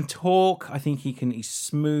frog. he can talk. I think he's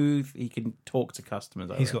smooth. He can talk to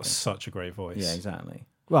customers. I He's got reckon. such a great voice. Yeah, exactly.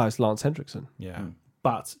 Well, it's Lance Hendrickson. Yeah.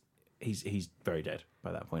 But he's very dead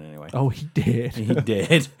by that point anyway. Oh, he did. He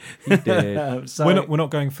did. He did. So, We're not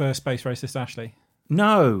going for space racist Ashley.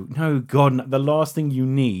 no, God, no. The last thing you You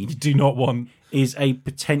need do not want is a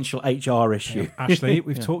potential HR issue. Ashley.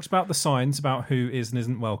 We've talked about the signs about who is and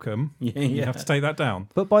isn't welcome. Yeah, You yeah. have to take that down.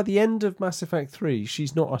 But by the end of Mass Effect 3,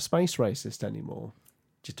 she's not a space racist anymore.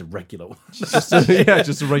 Just a regular one. Just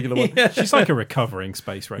a regular one. She's like a recovering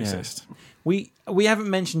space racist. We haven't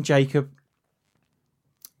mentioned Jacob.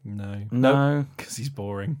 No, No. because he's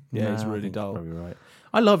boring. Yeah, No, he's I really think dull. Probably right.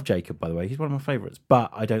 I love Jacob, by the way. He's one of my favourites, but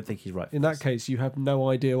I don't think he's right. For In that this. case, you have no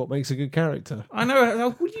idea what makes a good character. I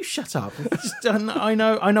know. Will you shut up? I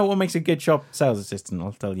know what makes a good shop sales assistant.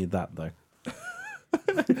 I'll tell you that though.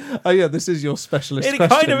 Oh yeah, this is your specialist It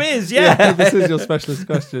question. kind of is, yeah. This is your specialist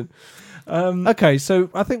question. Okay, so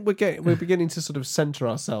I think we're beginning to sort of centre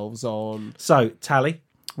ourselves on. So Tally,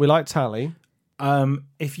 We like Tally.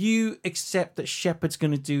 if you accept that Shepard's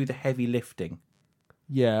going to do the heavy lifting,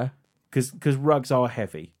 Yeah. because rugs are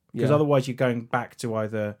heavy, because Yeah. otherwise you're going back to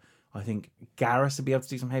either I think Garrus to be able to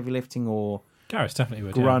do some heavy lifting, or Gareth definitely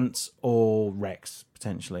would. Yeah. Grunt, or Rex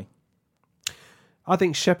potentially. I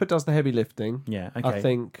think Shepard does the heavy lifting. Yeah. Okay. I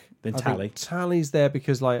think Then I think Tally. Tally's there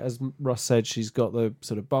because, like as Russ said, she's got the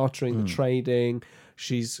sort of bartering, Hmm. the trading.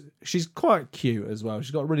 She's quite cute as well.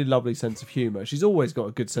 She's got a really lovely sense of humour. She's always got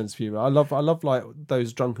a good sense of humour. I love like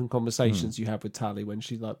those drunken conversations Hmm. you have with Tally when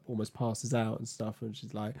she like almost passes out and stuff, and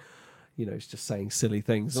she's like, she's just saying silly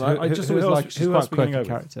things. And So I just who always else- like she's who quite else a we gonna quirky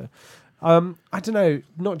go with? character. I don't know,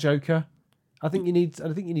 not Joker. I think you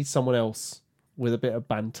need someone else with a bit of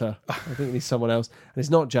banter. I think it needs someone else, and it's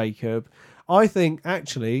not Jacob. I think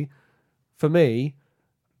actually, for me,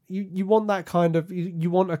 you want that kind of you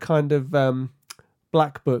want a kind of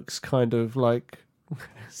Black Books kind of like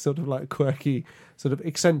sort of like quirky, sort of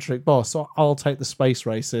eccentric boss. So I'll take the space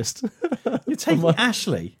racist. You're taking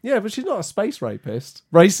Ashley. Yeah, but she's not a space rapist.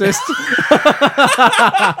 Racist.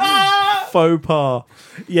 Faux pas.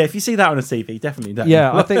 Yeah, if you see that on a TV, definitely don't.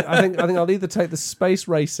 Yeah, I think I'll either take the space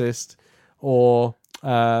racist or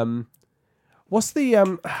what's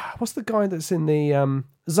the guy that's in the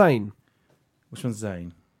Zane? Which one's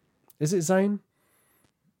Zane? Is it Zane?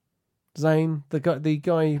 Zane, the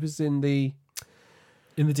guy who was in the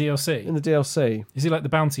DLC. Is he like the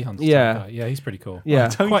bounty hunter? Yeah. type guy? Yeah, he's pretty cool. Yeah,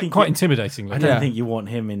 Quite intimidating. I don't think you want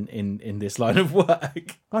him in this line of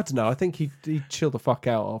work. I don't know. I think he'd chill the fuck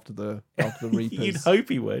out after the Reapers. You'd hope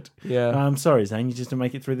he would. Yeah. I'm sorry, Zane. You just didn't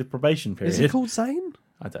make it through the probation period. Is he called Zane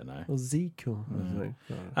I don't know. or Zeke? Or, I don't know.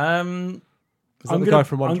 Is that I'm the gonna, guy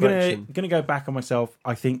from One Direction? I'm gonna go back on myself.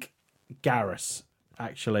 I think Garrus.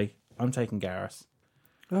 Actually, I'm taking Garrus.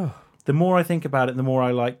 Oh. The more I think about it, the more I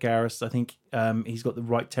like Garrus. I think he's got the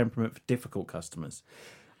right temperament for difficult customers.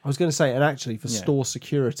 I was going to say, and actually for Yeah. store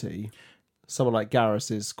security, someone like Garrus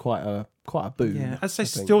is quite a boon. Yeah, I'd say I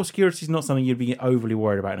think. store security is not something you'd be overly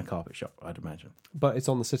worried about in a carpet shop. I'd imagine But it's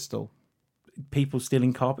on the Citadel. people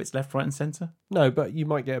stealing carpets left, right, and centre. No, but you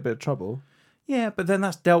might get a bit of trouble. Yeah, but then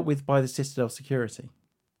that's dealt with by the Citadel security.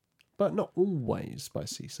 But not always by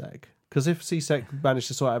CSEC. Because if CSEC managed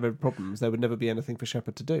to sort out every problems, there would never be anything for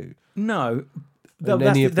Shepard to do. No,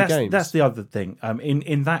 any of the games. That's the other thing.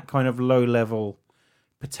 In that kind of low level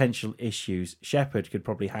potential issues, Shepard could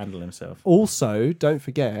probably handle himself. Also, don't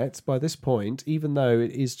forget, by this point, even though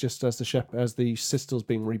it is just as the Citadel's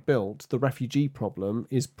being rebuilt, the refugee problem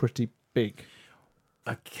is pretty big.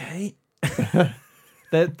 Okay.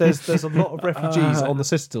 There's a lot of refugees on the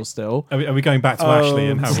Citadel still. Are we going back to Ashley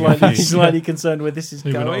and how slightly concerned where this is who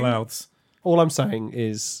we're not going? allowed? All I'm saying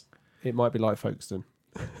is it might be like Folkestone.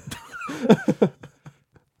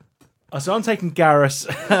 So I'm taking Garrus,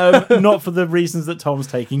 not for the reasons that Tom's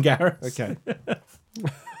taking Garrus. Okay.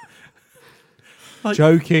 Like-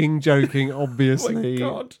 joking, Oh obviously. my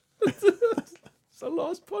God. It's the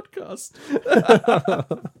last podcast.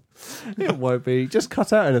 It won't be. Just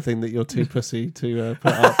cut out anything that you're too pussy to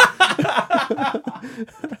put up.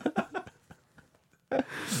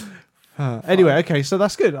 Anyway, okay, so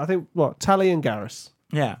that's good. I think, Tally and Garrus,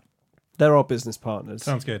 Yeah. they're our business partners.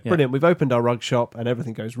 Sounds good. Brilliant. We've opened our rug shop and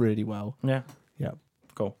everything goes really well. Yeah. Yeah.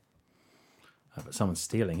 Cool. But someone's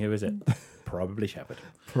stealing. Who is it? Probably Shepard.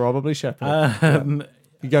 Probably Shepard.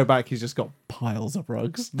 You go back, he's just got piles of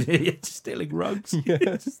rugs. Just stealing rugs. Yeah,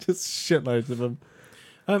 just shitloads of them.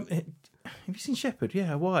 Have you seen Shepard?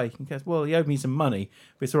 Yeah, why? He goes, well, he owed me some money,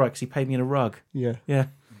 but it's all right because he paid me in a rug. Yeah. Yeah.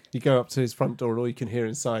 You go up to his front door and all you can hear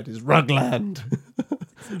inside is Rugland.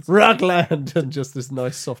 Rugland. And just this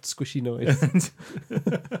nice, soft, squishy noise.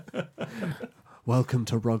 Welcome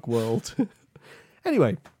to Rug World.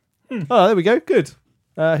 Anyway. Oh, there we go. Good.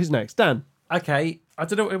 Who's next? Dan. Okay. I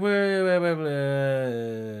don't know.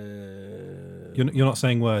 You're not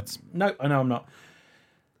saying words. No, I know I'm not.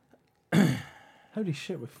 Holy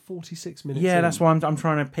shit, we're 46 minutes Yeah, in. that's why I'm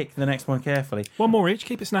trying to pick the next one carefully. One more each.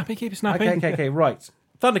 Keep it snappy. Okay, right.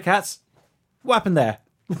 Thundercats. What happened there?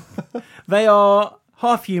 They are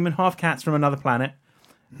half human, half cats from another planet.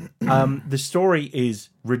 The story is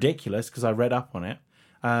ridiculous because I read up on it.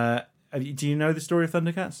 Do you know the story of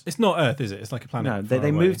Thundercats? It's not Earth, is it? It's like a planet. No, far they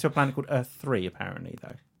away. moved to a planet called Earth 3, apparently,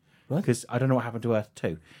 though. What? Because I don't know what happened to Earth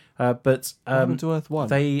 2. But What happened to Earth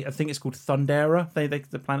 1? I think it's called Thundera,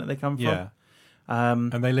 the planet they come from. Yeah.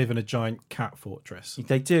 And they live in a giant cat fortress.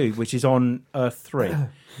 They do, which is on Earth 3,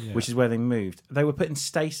 which is where they moved. They were put in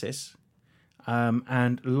stasis,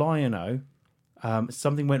 and Lion-O,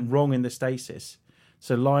 something went wrong in the stasis.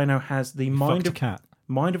 So Lion-O has the mind of cat.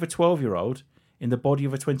 Mind of a 12-year-old in the body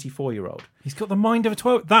of a 24-year-old. He's got the mind of a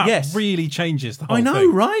 12. That Yes. really changes the whole I know,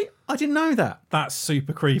 thing. right? I didn't know that. That's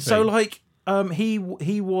super creepy. So, like,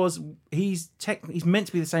 he's meant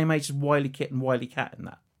to be the same age as Wile E. Kit and Wile E. Cat in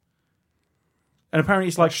that. And apparently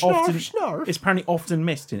it's like often snarf. it's apparently often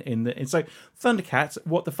missed in the. And so Thundercats,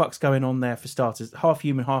 what the fuck's going on there for starters? Half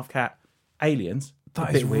human, half cat aliens. that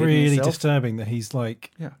A is bit weird in really itself. disturbing that he's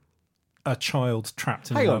like Yeah. a child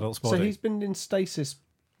trapped in Hang an on. adult's So body. he's been in stasis.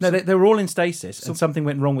 No, they were all in stasis, and something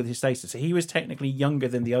went wrong with his stasis. So he was technically younger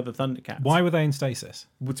than the other Thundercats. Why were they in stasis?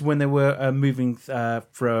 It's when they were moving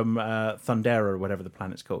from Thundera or whatever the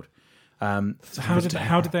planet's called. So how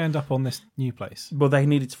did they end up on this new place? Well, they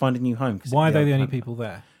needed to find a new home. 'cause Why are they the only planet- people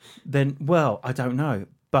there? Then, well, I don't know.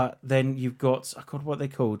 But then you've got, I God, what are they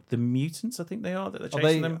called? The mutants, I think they are, that they're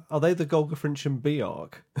chasing them. Are they the Golga Frinch and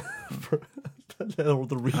Bearg? They're all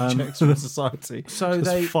the rejects from society. So just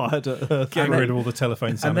they fired at Earth. Getting rid of all the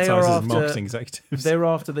telephone and they are sanitizers and after- marketing executives. They're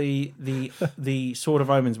after the Sword of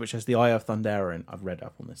Omens, which has the Eye of Thundera. I've read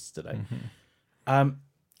up on this today.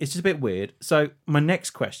 It's just a bit weird. So my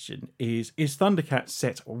next question is Thundercats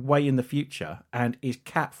set way in the future, and is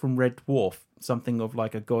Cat from Red Dwarf something of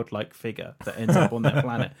like a godlike figure that ends up on their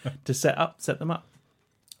planet to set them up?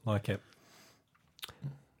 Like it.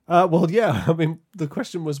 Well, yeah. I mean, the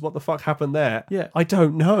question was, what the fuck happened there? Yeah. I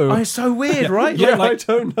don't know. Oh, it's so weird, right? yeah, like- I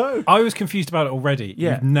don't know. I was confused about it already.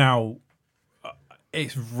 Yeah. You've now,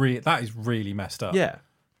 that is really messed up. Yeah.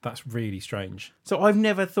 That's really strange. So I've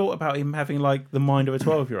never thought about him having like the mind of a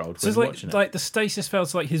 12-year-old. So it's like the stasis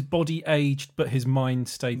felt like his body aged, but his mind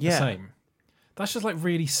stayed the Yeah. same. That's just like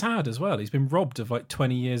really sad as well. He's been robbed of like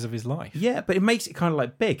 20 years of his life. Yeah, but it makes it kind of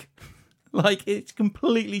like big. Like it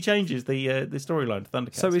completely changes the storyline to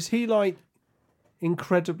Thundercats. So is he like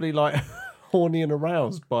incredibly like horny and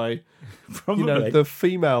aroused by probably the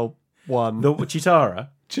female one, the Chitara,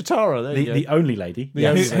 Chitara? There you go. the only lady. The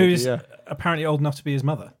only Who lady, is yeah. apparently old enough to be his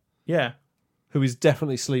mother. Yeah. Who is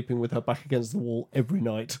definitely sleeping with her back against the wall every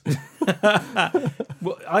night.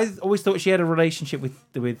 Well, I always thought she had a relationship with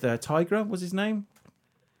Tigra. Was his name?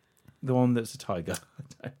 The one that's a tiger.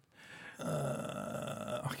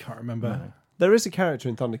 I can't remember. There is a character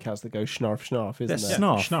in Thundercats that goes schnarf schnarf, isn't That's there?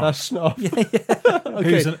 Snarf. Schnarf. That's schnarf. Okay.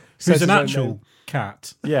 Who's Says an his own actual name.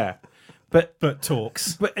 cat, Yeah, but but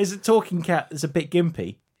talks. as a talking cat, it's a bit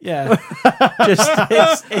gimpy. Yeah, just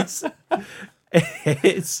it's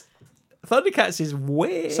Thundercats is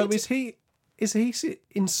weird. So is he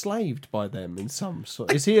enslaved by them in some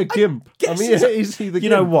sort? Is he a gimp? I guess mean, so. is he the You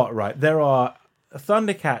gimp? know what? Right, there are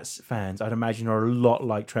Thundercats fans. I'd imagine are a lot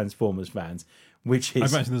like Transformers fans, which I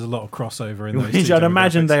is imagine there's a lot of crossover in those. which two I'd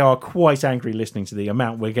imagine demographics. they are quite angry listening to the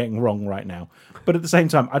amount we're getting wrong right now. But at the same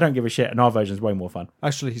time, I don't give a shit, and our version is way more fun.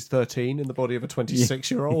 Actually, he's 13 in the body of a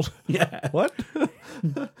 26-year-old. Yeah. What?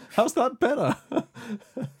 How's that better?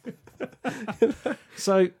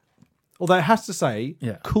 So Although it has to say,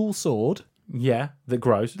 Yeah. cool sword yeah, that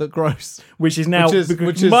grows, that grows. which is now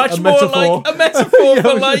Which is much a more metaphor. like a metaphor Yeah,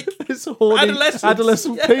 for which- like it's a horny adolescence.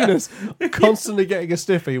 adolescent Yeah. penis constantly getting a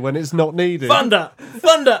stiffy when it's not needed.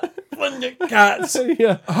 Thundercats.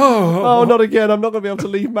 Yeah. Oh, not again! I'm not going to be able to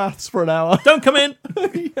leave maths for an hour. Don't come in.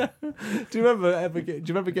 Yeah. Do you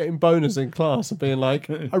remember getting bonus in class and being like,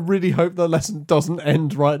 I really hope the lesson doesn't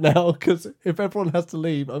end right now, because if everyone has to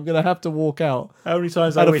leave, I'm going to have to walk out How many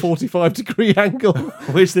times at I a wish, 45-degree angle.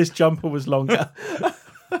 wish this jumper was longer.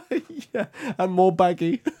 Yeah, and more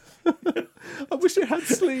baggy. I wish it had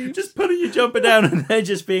sleeves. Just putting your jumper down and they're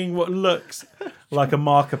just being what looks like a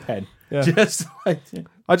marker pen. Yeah. Just like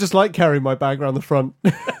I just like carrying my bag around the front.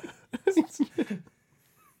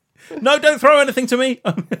 no, don't throw anything to me.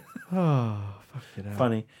 Oh, fucking hell.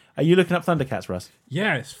 Funny. Are you looking up Thundercats, Russ?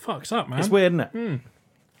 Yeah, it's fucked up, man. It's weird, isn't it?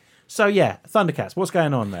 So yeah, Thundercats. What's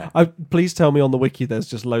going on there? Please tell me on the wiki there's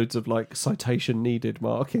just loads of like citation needed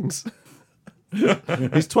markings.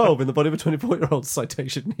 He's 12 in the body of a 24-year-old,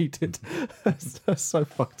 citation needed. That's so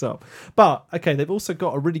fucked up. But okay, they've also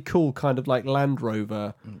got a really cool kind of like Land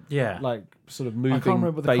Rover, Yeah, like sort of moving I can't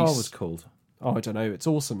remember what the base. car was called. Oh, I don't know. It's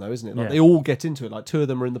awesome though, isn't it? Like Yeah. they all get into it. Like two of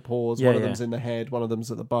them are in the paws, Yeah, one of yeah. them's in the head, one of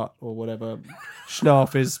them's at the butt or whatever.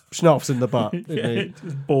 Schnarf's in the butt. Isn't he?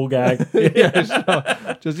 Ball gag. Yeah,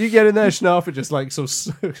 Schnarf. Just you get in there, Schnarf, and just like sort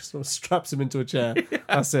of straps him into a chair.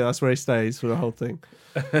 That's it. That's where he stays for the whole thing.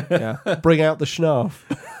 Yeah, bring out the Schnarf.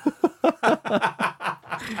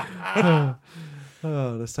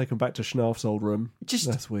 Oh, let's take him back to Schnarf's old room. Just-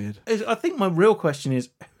 That's weird. I think my real question is,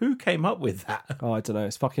 who came up with that? Oh, I don't know.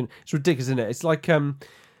 It's ridiculous, isn't it? It's like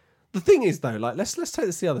the thing is though, like let's take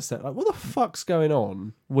this the other step. Like, what the fuck's going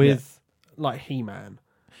on with like He-Man?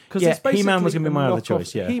 Because Yeah, He-Man was gonna be my other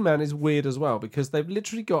choice, yeah. He-Man is weird as well because they've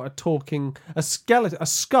literally got a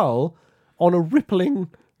skull on a rippling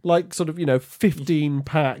like sort of 15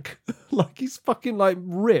 pack like he's fucking like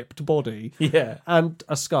ripped body Yeah. and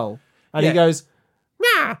a skull and Yeah. he goes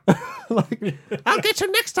nah like I'll get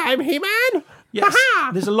you next time, He-Man. Yes.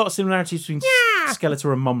 Ha-ha! There's a lot of similarities between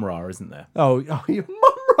Skeletor and Mumra, isn't there? Oh, you Mumra!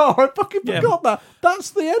 I fucking Yeah. forgot that. That's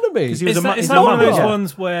the enemy. 'Cause he was Is a that, mu- is he's that a one of those Mumra.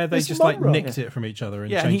 ones where they It's just like Mumra. nicked it from each other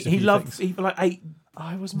and Yeah, and changed a he few loved things? he like ate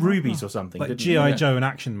I was rubies or something. Like didn't he? G.I. Yeah. Joe and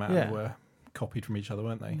Action Man Yeah. were copied from each other,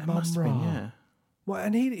 weren't they? It must have been, Mumra. yeah. Well,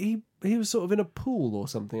 and he was sort of in a pool or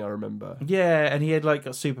something. I remember. Yeah, and he had like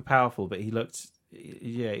got super powerful, but he looked.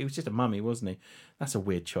 Yeah, he was just a mummy, wasn't he? That's a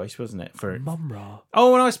weird choice, wasn't it? For Mumra.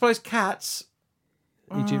 oh, and I suppose cats.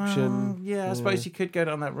 Egyptian. Yeah, I suppose you could go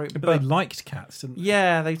down that route. But But they liked cats, didn't they?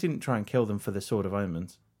 yeah, they didn't try and kill them for the Sword of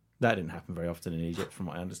Omens. That didn't happen very often in Egypt, from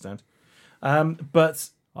what I understand. But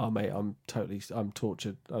Oh mate, I'm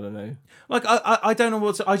tortured. I don't know. like, I don't know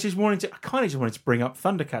what to, I kind of just wanted to bring up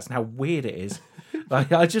Thundercats and how weird it is.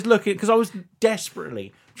 Like, I just look at, because I was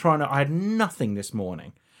desperately trying to, I had nothing this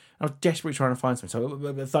morning. I was desperately trying to find something. So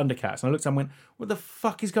Thundercats, and I looked and went, "What the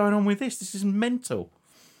fuck is going on with this? This is mental."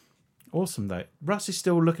 Awesome though. Russ is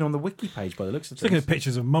still looking on the wiki page by the looks of Looking things. at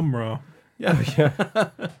pictures of Mum-Ra. Yeah.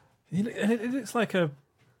 It looks like a.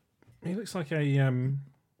 He looks like a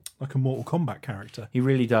Mortal Kombat character. He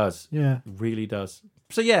really does. Yeah. Really does.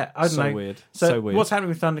 So yeah, I don't So know. weird. So, So weird. what's happening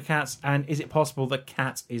with Thundercats, and is it possible that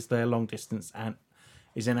Cat is their long distance and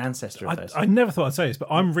is an ancestor of theirs? I never thought I'd say this, but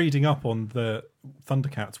I'm reading up on the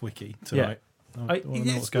Thundercats wiki tonight. I want to know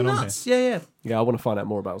it's what's going on here. nuts. Yeah. Yeah, I want to find out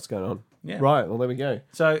more about what's going on. Yeah. Right. Well, there we go.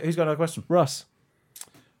 So who's got another question? Russ.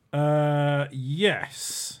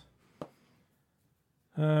 Yes.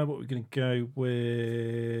 What are we going to go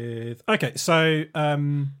with? Okay, so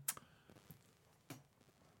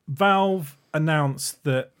Valve announced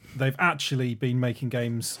that they've actually been making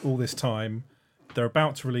games all this time. They're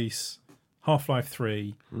about to release Half-Life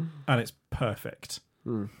 3, and it's perfect.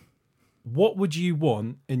 What would you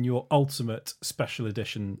want in your ultimate special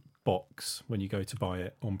edition box when you go to buy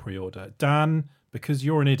it on pre-order? Dan, because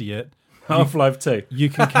you're an idiot, Half-Life 2. you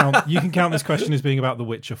can count this question as being about The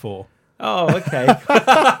Witcher 4. Oh, okay.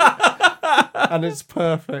 And it's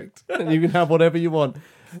perfect. And you can have whatever you want.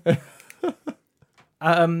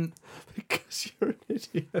 Because you're an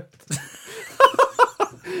idiot.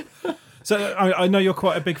 So I know you're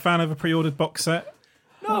quite a big fan of a pre-ordered box set.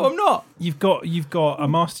 No, I'm not. You've got a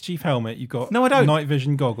Master Chief helmet. You've got No, I don't. night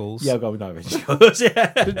vision goggles. Yeah, I've got no vision.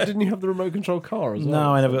 Yeah. Didn't you have the remote control car as well?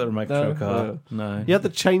 No, I never got the remote No? control car. No. You had the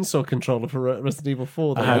chainsaw controller for Resident Evil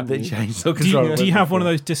 4. I though, had the hadn't you? chainsaw Do you, controller. do you have one of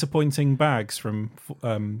those disappointing bags from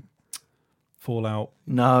Fallout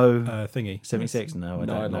No. thingy? 76? No, I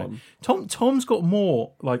don't know. Nylon. Tom's got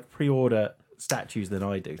more like pre-order statues than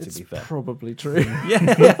I do, to It's be fair. probably true.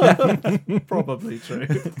 Yeah. Probably true.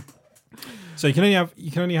 So you can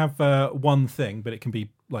only have one thing, but it can be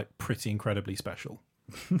like pretty incredibly special.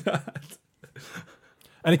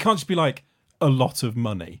 And it can't just be like a lot of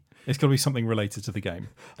money. It's got to be something related to the game.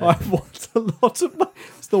 I want a lot of money.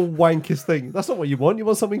 It's the wankiest thing. That's not what you want. You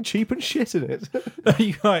want something cheap and shit in it.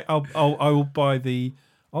 You're like, I'll buy the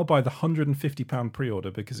 £150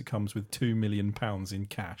 pre-order because it comes with £2 million in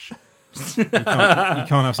cash. You can't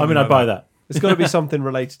have I something mean, like I'd buy that. It's got to be something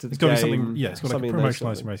related to the It's got to game. be something. Yeah, it's got to be something those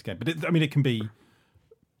promotionalising race game. But it can be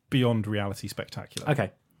beyond reality spectacular.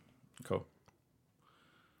 Okay. Cool.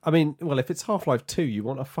 I mean, well, if it's Half-Life 2, you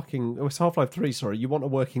want a fucking... Oh, it's Half-Life 3, sorry. You want a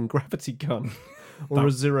working gravity gun or a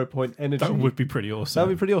 0-point energy. That would be pretty awesome. That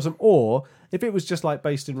would be pretty awesome. Or, if it was just like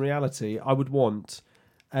based in reality, I would want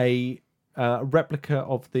a replica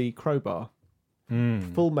of the crowbar.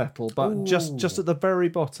 Full metal, but just at the very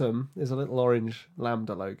bottom is a little orange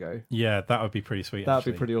Lambda logo. Yeah, that would be pretty sweet. That'd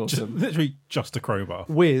be actually. pretty awesome. Literally just a crowbar.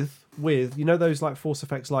 With you know those like Force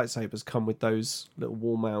Effects lightsabers come with those little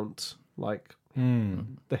wall mount like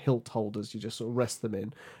the hilt holders. You just sort of rest them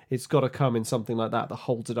in. It's got to come in something like that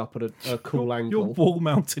holds it up at a cool angle. Your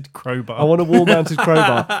wall-mounted crowbar. I want a wall-mounted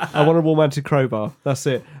crowbar. I want a wall-mounted crowbar. That's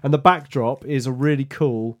it. And the backdrop is a really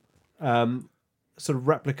cool sort of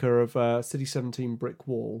replica of City 17 brick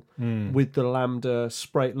wall with the Lambda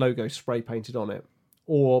logo spray painted on it,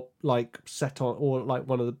 or like set on, or like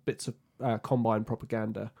one of the bits of Combine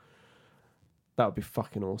propaganda. That would be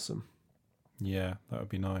fucking awesome. Yeah, that would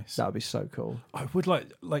be nice. That would be so cool. I would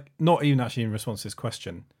like not even actually in response to this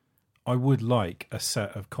question, I would like a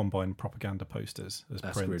set of Combine propaganda posters as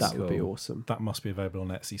That's prints. really That would be cool. awesome. That must be available on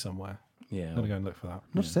Etsy somewhere. Yeah. I'm gonna go and look for that.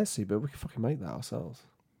 Not just Etsy, but we could fucking make that ourselves.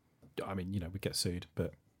 I mean, we get sued,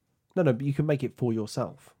 but No, but you can make it for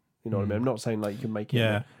yourself. You know what I mean? I'm not saying like you can make it.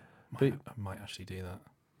 yeah, But I might actually do that.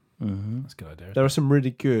 Mm-hmm. That's a good idea. there are some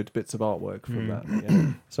really good bits of artwork from that.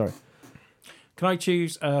 Yeah. Sorry. Can I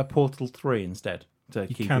choose Portal 3 instead to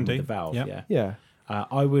keep can in with do. the Valve? Yep. Yeah. Yeah.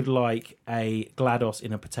 I would like a GLaDOS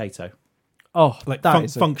in a potato. Oh, like that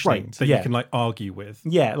is functioning great. that Yeah. you can like argue with.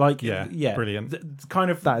 Yeah, like Yeah, brilliant. Kind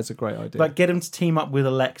of That is a great idea. like get him to team up with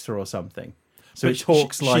Alexa or something. So But it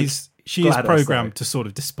talks like she is GLaDOS, programmed though. to sort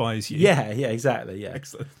of despise you. Yeah, exactly. Yeah.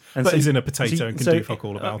 Excellent. And But so- he's in a potato so- and can so, do fuck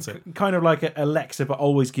all about it. Kind of like Alexa, but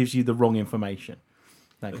always gives you the wrong information.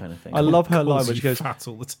 That kind of thing. I love her line Calls when you she goes, fat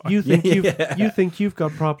all the time. "You think you think you've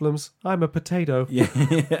got problems? I'm a potato." Yeah.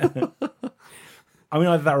 I mean,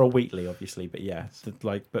 either that or Wheatley, obviously, but yeah,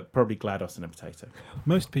 but probably GLaDOS and a potato.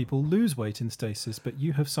 Most people lose weight in stasis, but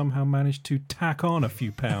you have somehow managed to tack on a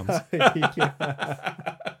few pounds.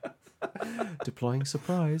 Deploying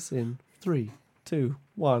surprise in 3, 2,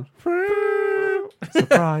 1.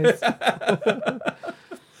 Surprise.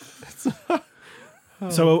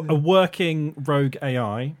 So a working rogue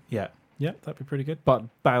AI. Yeah. Yeah, that'd be pretty good. But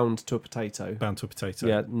bound to a potato. Bound to a potato.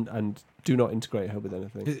 Yeah, and do not integrate her with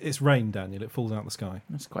anything. It's rain, Daniel. It falls out of the sky.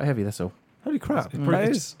 It's quite heavy, that's all. Holy crap.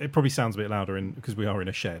 It probably sounds a bit louder because we are in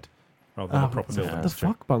a shed rather than a proper building. What the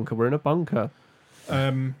fuck bunker? We're in a bunker.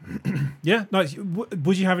 Yeah, nice.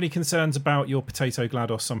 Would you have any concerns about your potato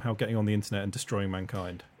GLaDOS somehow getting on the internet and destroying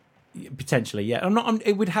mankind? Potentially, yeah.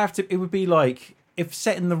 It would be like, if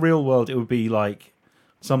set in the real world, it would be like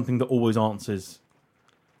something that always answers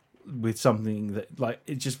with something that, like,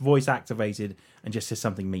 it's just voice activated and just says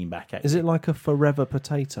something mean back at you. Is it like a forever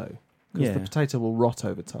potato? Because Yeah. the potato will rot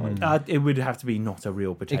over time. It would have to be not a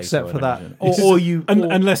real potato. Except for that.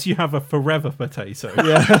 Unless you have a forever potato.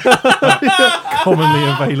 Yeah.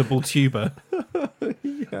 Commonly available tuber.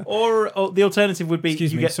 Or the alternative would be...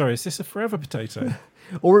 Excuse me, sorry, is this a forever potato?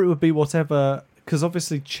 Or it would be whatever... Because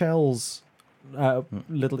obviously Chell's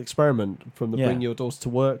little experiment from the Bring Your Doors to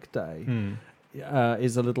Work day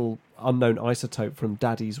is a little unknown isotope from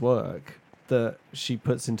Daddy's work that she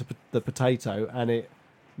puts into the potato, and it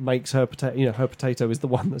makes her potato. Her potato is the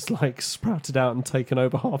one that's like sprouted out and taken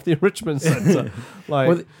over half the enrichment center.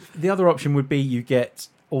 Well, the other option would be you get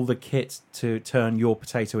all the kit to turn your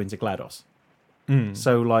potato into GLaDOS.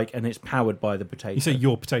 So and it's powered by the potato. You say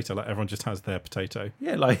your potato, like everyone just has their potato.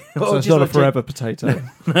 Yeah, like so it's not a forever potato.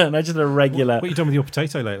 No, just a regular. What have you done with your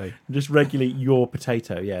potato lately? Just regularly your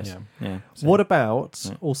potato. Yes. Yeah. So, What about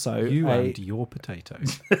also and your potato?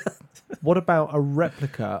 What about a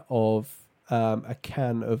replica of a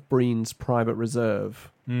can of Breen's Private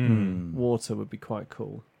Reserve water? Would be quite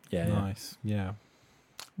cool. Yeah. Nice. Yeah.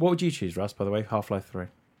 What would you choose, Russ? By the way, Half-Life 3.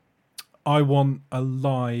 I want a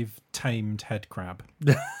live tamed head crab.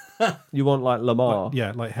 You want like Lamar?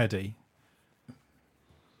 Like Heady.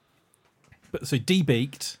 But so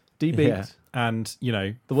debeaked, and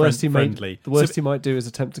the worst friendly. The worst he might do is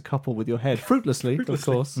attempt to couple with your head fruitlessly. Of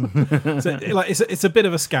course. So, it's a bit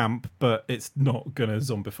of a scamp, but it's not gonna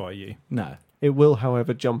zombify you. No. It will,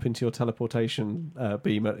 however, jump into your teleportation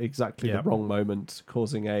beam at exactly the wrong moment,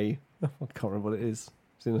 causing I can't remember what it is.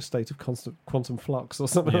 It's in a state of constant quantum flux or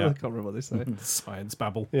something. I can't remember what they say. Science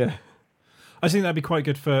babble. Yeah. I think that'd be quite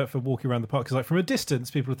good for walking around the park, because like from a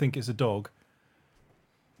distance people would think it's a dog,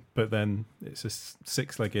 but then it's a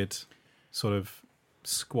six-legged sort of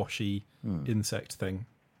squashy insect thing.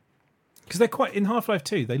 Because they're quite, in Half-Life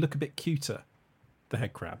 2 they look a bit cuter, the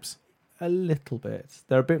head crabs. A little bit.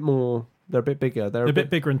 They're a bit more. They're a bit bigger. They're a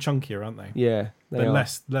bit bigger and chunkier, aren't they? Yeah, they're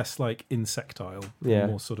less like insectile. Yeah,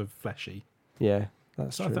 more sort of fleshy. Yeah,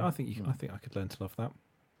 that's true. I think I could learn to love that.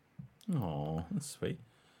 Oh, that's sweet.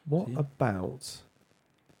 What about?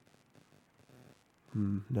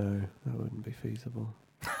 No, that wouldn't be feasible.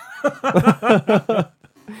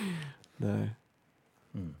 No.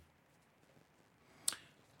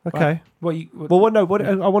 Okay. Right. I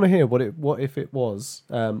want to hear what if it was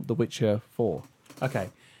The Witcher 4. Okay.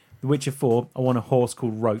 The Witcher 4, I want a horse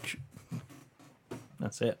called Roach.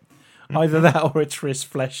 That's it. Either that or a Triss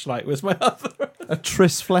Fleshlight was my other. A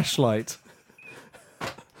Triss Fleshlight.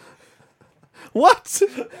 What?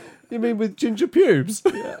 You mean with ginger pubes?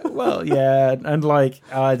 Well, yeah, and like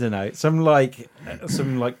I don't know, some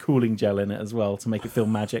cooling gel in it as well to make it feel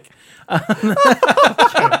magic.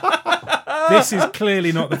 This is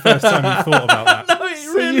clearly not the first time you've thought about that. No, it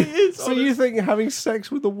really is. So you think having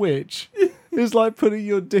sex with a witch is like putting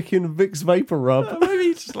your dick in Vicks Vapor Rub? Maybe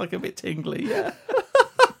it's just like a bit tingly, yeah.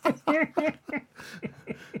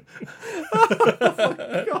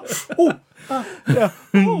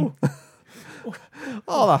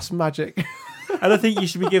 Oh, that's magic. And I think you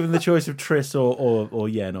should be given the choice of Triss or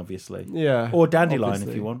Yen, obviously. Yeah. Or Dandelion,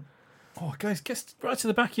 obviously. if you want. Oh, guys, gets right to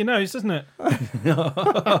the back of your nose, doesn't it?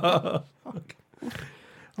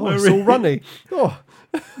 Oh, it's all runny. Oh.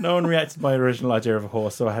 No one reacted to my original idea of a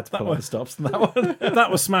horse, so I had to pull out the stops on that one.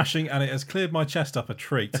 That was smashing, and it has cleared my chest up a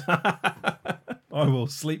treat. I will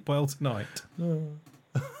sleep well tonight.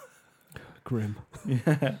 Grim.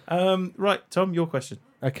 Yeah. Right, Tom, your question.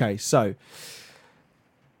 Okay, so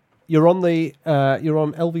you're on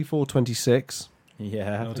LV426.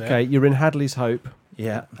 Yeah. Okay, you're in Hadley's Hope.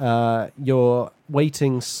 Yeah. You're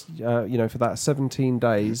waiting, for that 17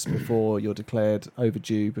 days before you're declared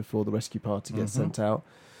overdue, before the rescue party gets sent out.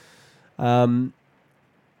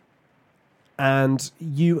 And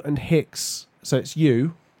you and Hicks, so it's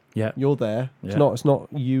you Yeah. You're there. Yeah. It's not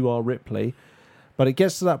you are Ripley. But it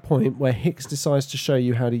gets to that point where Hicks decides to show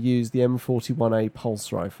you how to use the M41A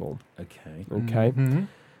pulse rifle. Okay. Okay. Mhm.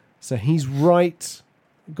 So he's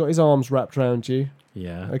got his arms wrapped around you.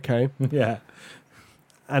 Yeah. Okay. Yeah.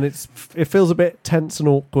 And it feels a bit tense and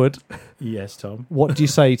awkward. Yes, Tom. What do you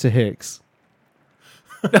say to Hicks?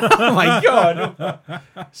 Oh my god.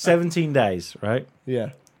 17 days, right?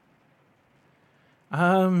 Yeah.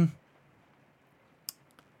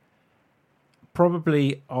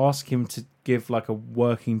 Probably ask him to give like a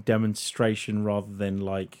working demonstration rather than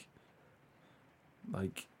like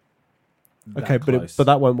that Okay, close. but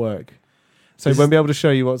that won't work. So he This- won't be able to show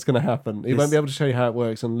you what's going to happen. He this- won't be able to show you how it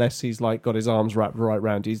works unless he's like got his arms wrapped right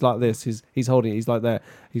around you. He's like this. He's holding it. He's like there.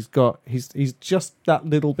 He's just that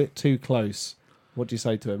little bit too close. What do you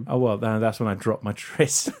say to him? Oh well, then that's when I dropped my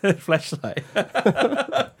Tris flashlight.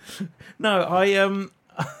 No, I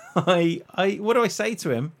what do I say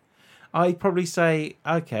to him? I probably say,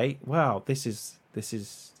 okay, wow, this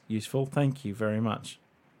is useful. Thank you very much.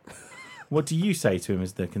 What do you say to him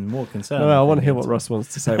as the more concerned? No, I want to hear what Russ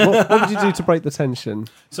wants to say. What would you do to break the tension?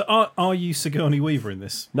 So are you Sigourney Weaver in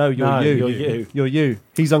this? No, you're you. you're you. You're you.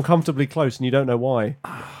 He's uncomfortably close, and you don't know why.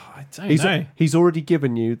 I don't know. He's already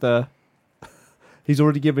given you the. He's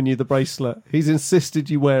already given you the bracelet. He's insisted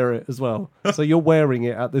you wear it as well. So you're wearing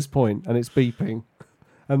it at this point, and it's beeping.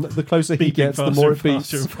 And the closer he Beeping gets, the faster more and it beeps.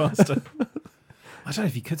 faster and faster. I don't know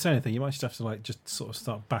if you could say anything. You might just have to like just sort of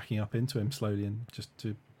start backing up into him slowly and just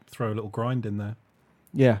to throw a little grind in there.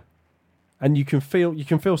 Yeah, and you can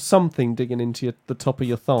feel something digging into the top of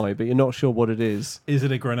your thigh, but you're not sure what it is. Is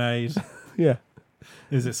it a grenade? Yeah,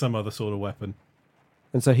 Is it some other sort of weapon?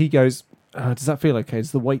 and so he goes, "Does that feel okay?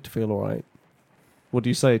 Does the weight feel all right?" What do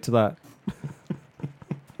you say to that?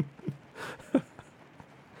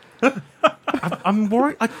 I'm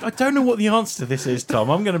worried. I don't know what the answer to this is, Tom.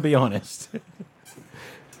 I'm going to be honest.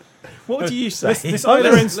 What do you say? This Oh,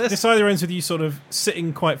 either let's- ends with you sort of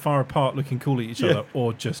sitting quite far apart, looking cool at each other,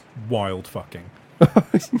 or just wild fucking.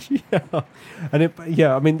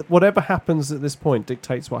 Yeah, I mean, whatever happens at this point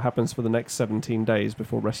dictates what happens for the next 17 days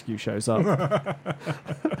before rescue shows up.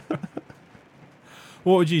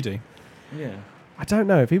 What would you do? Yeah. I don't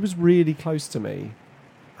know if he was really close to me.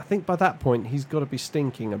 I think by that point he's got to be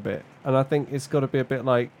stinking a bit, and I think it's got to be a bit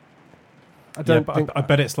like. I don't but think. I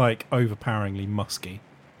bet it's like overpoweringly musky.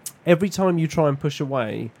 Every time you try and push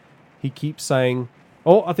away, he keeps saying,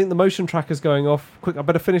 "Oh, I think the motion tracker's going off. Quick, I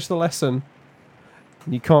better finish the lesson."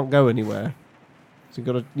 And you can't go anywhere. So you've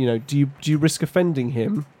got to, do you risk offending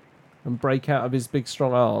him and break out of his big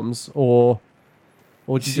strong arms, or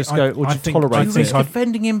do you just go, or do you tolerate You risk it?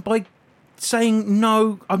 offending him by saying,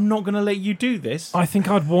 no, I'm not going to let you do this. I think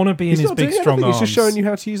I'd want to be in He's his not big doing strong anything, arms. He's just showing you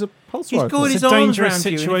how to use a pulse He's rifle. got It's his a arms dangerous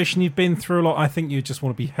around you. situation. You've been through a lot. I think you just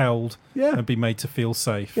want to be held Yeah, and be made to feel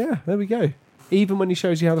safe. yeah. There we go. Even when he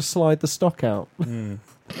shows you how to slide the stock out, Mm.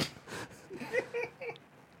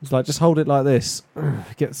 it's like just hold it like this.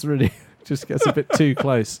 Gets a bit too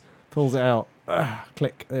close. Pulls it out.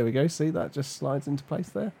 Click. There we go. See, that just slides into place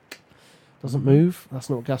there. Doesn't move. That's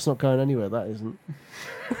not going anywhere. That isn't.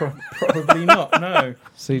 Probably not, no.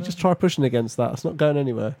 See, just try pushing against that. It's not going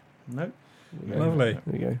anywhere. No. There we go. Lovely. There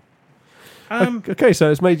we go. Um, Okay,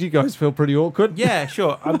 so it's made you guys feel pretty awkward. yeah,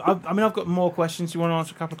 sure. I mean, I've got more questions. You want to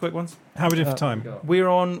answer a couple of quick ones? How are we doing for time? We're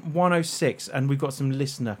on 106, and we've got some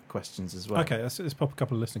listener questions as well. Okay, let's pop a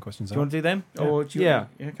couple of listening questions Do you want out. to do them? Yeah. Or do you Yeah.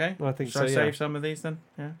 Okay. I think Shall I so. save Yeah. some of these then?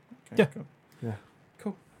 Yeah. Okay, Yeah. Cool. Yeah.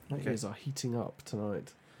 Cool. My Okay. ears are heating up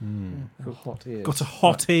tonight. Mm. Hot ears. Got a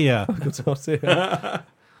hot ear. Got a hot ear.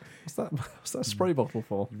 What's that spray bottle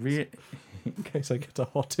for? In case I get a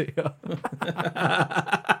hot ear.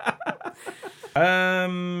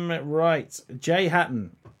 Right. Jay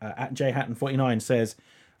Hatton at Jay Hatton 49 says,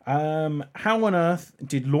 how on earth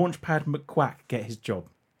did Launchpad McQuack get his job?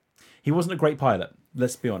 He wasn't a great pilot,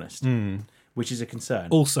 let's be honest, which is a concern.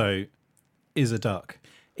 Also, is a duck.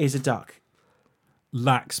 Is a duck.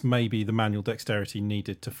 Lacks maybe the manual dexterity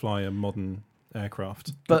needed to fly a modern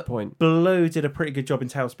aircraft. But point. Blue did a pretty good job in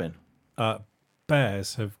Tailspin.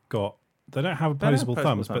 Bears have got. They don't have They don't have opposable opposable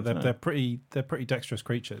thumbs, but thumbs, no. they're pretty dexterous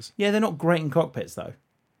creatures. Yeah, they're not great in cockpits though.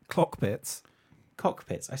 Clockpits.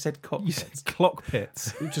 Cockpits. I said You cockpits. said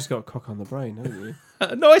clockpits. You've just got a cock on the brain, haven't you?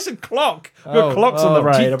 No, I said clock. We've got Oh, clocks on the oh.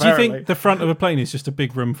 brain. do you apparently. think the front of a plane is just a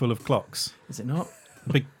big room full of clocks? Is it not?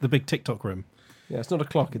 The big TikTok room. Yeah, it's not a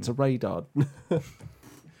clock, it's a radar.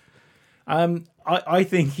 I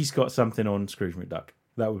think he's got something on Scrooge McDuck.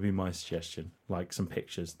 That would be my suggestion. Like some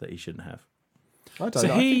pictures that he shouldn't have. I don't So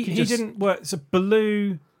know. I think he just- didn't work. So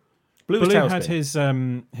Baloo Blue had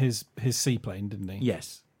Tailspin. his seaplane, didn't he?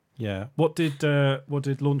 Yes. Yeah. What did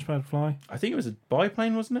Launchpad fly? I think it was a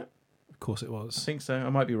biplane, wasn't it? Of course it I was. think so.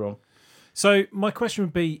 I might be wrong. So my question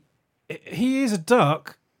would be, he is a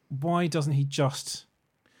duck. Why doesn't he just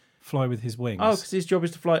fly with his wings? Oh, because his job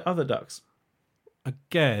is to fly other ducks.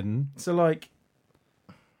 Again, So, like,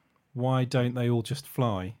 why don't they all just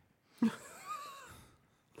fly?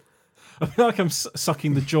 I feel like I'm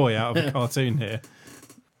sucking the joy out of a cartoon here.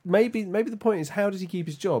 Maybe the point is, how does he keep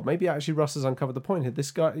his job? Maybe actually Russ has uncovered the point here.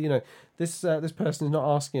 This guy, this person is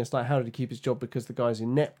not asking us like, how did he keep his job because the guy's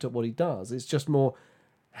inept at what he does. It's just more,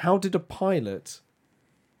 how did a pilot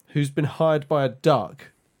who's been hired by a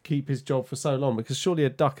duck keep his job for so long? Because surely a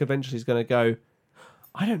duck eventually is going to go,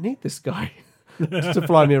 I don't need this guy to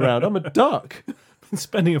fly me around. I'm a duck. Been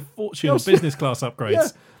spending a fortune on business class upgrades. Yeah.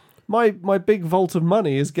 My big vault of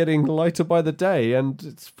money is getting lighter by the day, and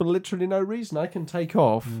it's for literally no reason. I can take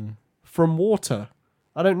off from water.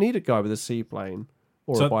 I don't need a guy with a seaplane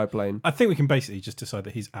or a biplane. I think we can basically just decide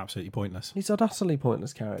that he's absolutely pointless. He's an utterly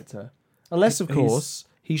pointless character. Unless, of course,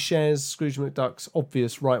 he shares Scrooge McDuck's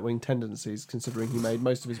obvious right-wing tendencies, considering he made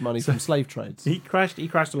most of his money from slave trades. he crashed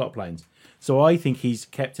a lot of planes. So I think he's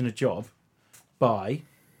kept in a job by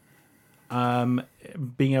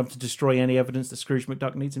being able to destroy any evidence that Scrooge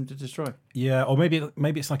McDuck needs him to destroy. Yeah, or maybe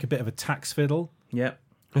it's like a bit of a tax fiddle. Yep.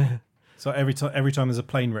 So every time there's a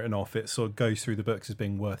plane written off, it sort of goes through the books as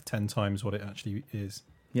being worth 10 times what it actually is.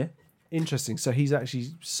 Yeah. Interesting. So he's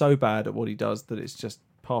actually so bad at what he does that it's just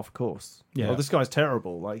par for course. Yeah. Well, this guy's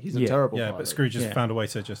terrible. Like, he's a terrible Yeah, pilot. but Scrooge has found a way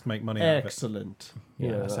to just make money out of it. Excellent.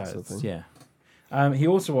 Yeah, that so sort of thing. yeah. He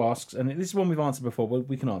also asks, and this is one we've answered before, but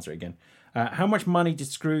we can answer it again. How much money did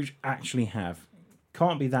Scrooge actually have?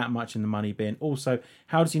 Can't be that much in the money bin. Also,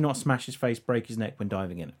 how does he not smash his face, break his neck when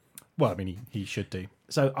diving in it? Well, I mean, he should do.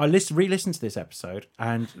 So I re-listened to this episode,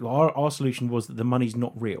 and our solution was that the money's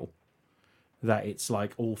not real. That it's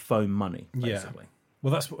like all foam money, basically. Yeah.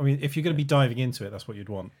 Well, if you're going to be diving into it, that's what you'd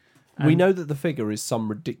want. We know that the figure is some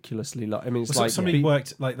ridiculously like. I mean, it's like somebody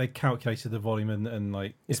worked like they calculated the volume and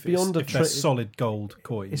like it's beyond if they're solid gold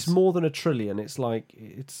coins. It's more than $1 trillion. It's like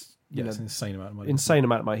it's it's an insane amount of money. Insane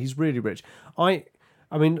amount of money. He's really rich. I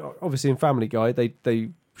mean, obviously in Family Guy, they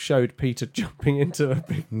showed Peter jumping into a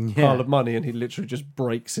big pile of money, and he literally just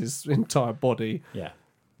breaks his entire body. Yeah.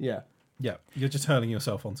 Yeah. Yeah, you're just hurling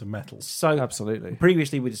yourself onto metal. So absolutely.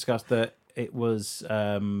 Previously, we discussed that it was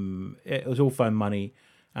all foam money,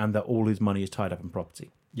 and that all his money is tied up in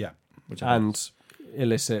property. Yeah, and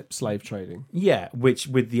illicit slave trading. Yeah, which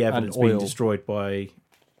with the evidence being destroyed by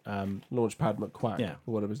Launchpad McQuack,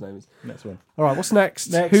 or whatever his name is. Next one. All right, what's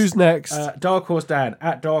next? Who's next? Dark Horse Dan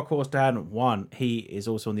at Dark Horse Dan 1. He is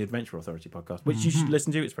also on the Adventure Authority podcast, which you should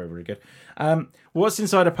listen to. It's very, very good. What's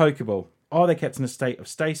inside a Pokeball? Are they kept in a state of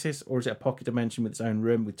stasis, or is it a pocket dimension with its own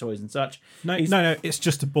room with toys and such? No, it's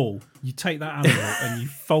just a ball. You take that animal and you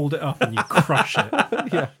fold it up and you crush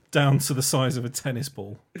it down to the size of a tennis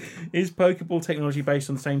ball. Is Pokeball technology based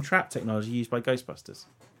on the same trap technology used by Ghostbusters?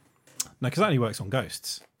 No, because that only works on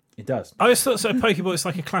ghosts. It does. I always thought so. Pokeball, it's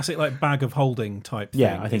like a classic like bag of holding type thing.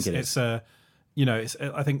 Yeah, I think it is. It's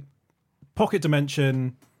I think pocket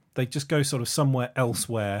dimension. They just go sort of somewhere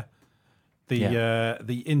elsewhere.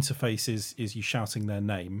 The interface is you shouting their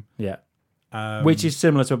name. Yeah. Which is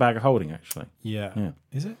similar to a bag of holding, actually. Yeah.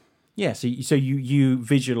 Is it? Yeah, so you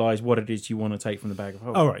visualise what it is you want to take from the bag of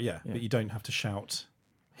holding. Oh, right, yeah. But you don't have to shout,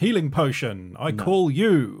 healing potion, I call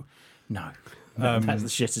you. No. That's the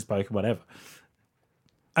shittest Pokemon ever.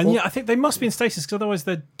 And I think they must be in stasis, because otherwise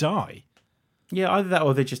they'd die. Yeah, either that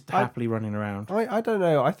or they're just happily running around. I don't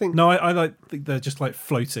know. I think... No, I think they're just like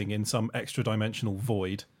floating in some extra dimensional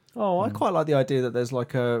void. Oh, I quite like the idea that there's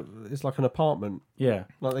it's like an apartment. Yeah.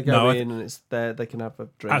 Like they go in and it's there, they can have a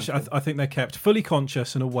drink. Actually, I think they're kept fully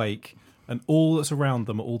conscious and awake, and all that's around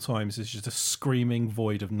them at all times is just a screaming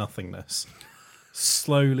void of nothingness,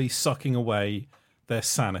 slowly sucking away their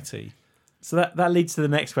sanity. So that leads to the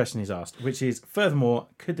next question he's asked, which is, furthermore,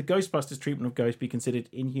 could the Ghostbusters treatment of ghosts be considered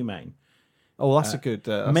inhumane? Oh, that's a good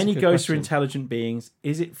many a good ghosts question. are intelligent beings.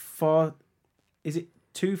 Is it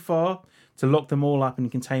too far to lock them all up in a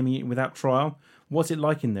containment unit without trial? What's it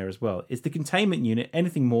like in there as well? Is the containment unit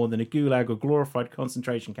anything more than a gulag or glorified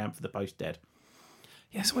concentration camp for the post-dead?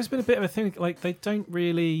 Yeah, it's always been a bit of a thing. Like, they don't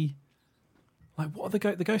really... Like, what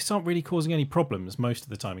are the ghosts aren't really causing any problems most of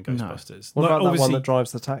the time in Ghostbusters. What about that one obviously- that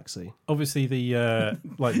drives the taxi? Obviously, the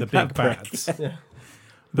the big bads.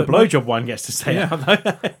 The blowjob one gets to stay out, though.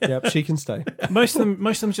 Yep, she can stay. Most of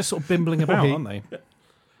them just sort of bimbling about, aren't they?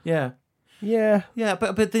 Yeah. Yeah. Yeah,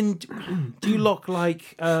 but then do you lock,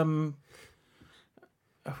 like... what's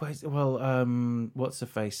her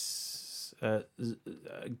face? Is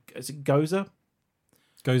it Gozer?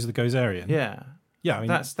 Goes the Gozerian. Yeah. Yeah, I mean,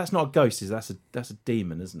 That's not a ghost, that's a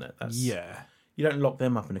demon, isn't it? That's yeah. You don't lock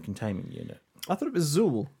them up in a containment unit. I thought it was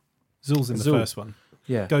Zool. Zool's in the Zool. first one.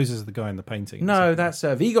 Yeah. Gozer is the guy in the painting. No, that's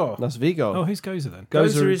Vigo. That's Vigo. Oh, who's Gozer then?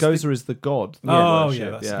 Gozer is the god. Oh, worship, yeah,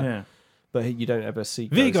 that's- Yeah. But you don't ever see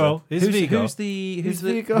Vigo Gozer. is Vigo. Who's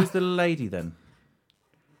Vigo? who's the lady then?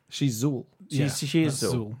 She's Zool. Yeah, She is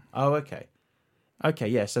that's Zool. Oh, okay. Okay,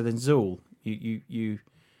 yeah. So then Zool, you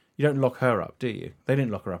don't lock her up, do you? They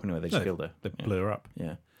didn't lock her up anyway. They just No, killed her. They blew her up.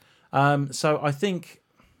 Yeah. So I think,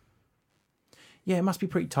 yeah, it must be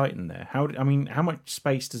pretty tight in there. How much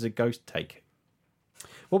space does a ghost take?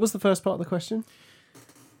 What was the first part of the question?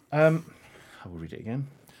 I will read it again.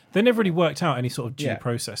 They never really worked out any sort of due Yeah.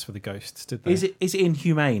 process for the ghosts, did they? Is it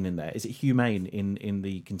inhumane in there? Is it humane in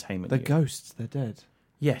the containment? The unit? ghosts, they're dead.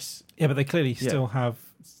 Yes. Yeah, but they clearly still have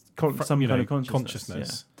Some you know, kind of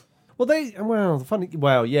consciousness.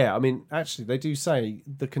 Well, yeah. I mean, actually, they do say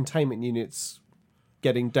the containment unit's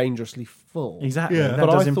getting dangerously full. Yeah. Exactly. Yeah. That But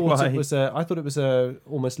does I thought imply. it was a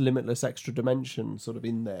almost limitless extra dimension sort of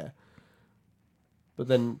in there. But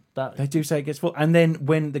then that They do say it gets full, and then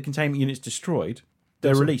when the containment unit's destroyed,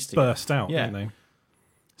 they're sort of released again. burst out. Yeah. You know,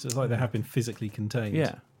 so it's like they have been physically contained.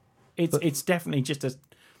 Yeah, it's definitely just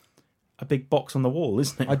a big box on the wall,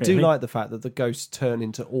 isn't it? I do really? like the fact that the ghosts turn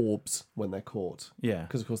into orbs when they're caught, Yeah,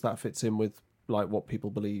 because of course that fits in with like what people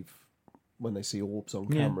believe when they see orbs on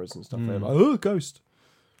Yeah. cameras and stuff. They're like, oh, ghost.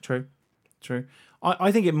 true.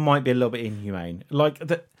 I think it might be a little bit inhumane. Like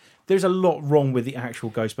that, there's a lot wrong with the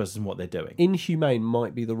actual Ghostbusters and what they're doing. Inhumane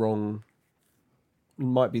might be the wrong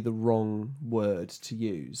word to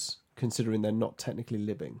use, considering they're not technically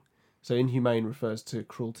living. So inhumane refers to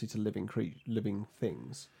cruelty to living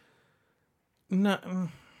things, No,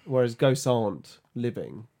 whereas ghosts aren't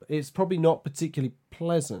living. It's probably not particularly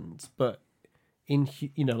pleasant, but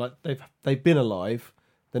like they've been alive,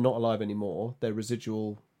 they're not alive anymore. They're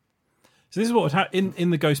residual. So this is what would happen in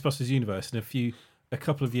the Ghostbusters universe. And a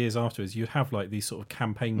couple of years afterwards, you'd have like these sort of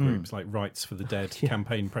campaign groups, like Rights for the Dead,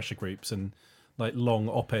 campaign pressure groups, and like long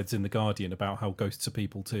op-eds in the Guardian about how ghosts are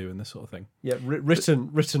people too, and this sort of thing. Yeah,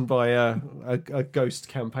 written by a ghost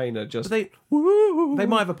campaigner. Just they woo,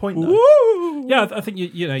 might have a point though. woo. Yeah, I think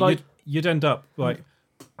you know Like- you'd end up like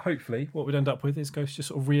hopefully what we'd end up with is ghosts just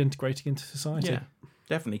sort of reintegrating into society. Yeah,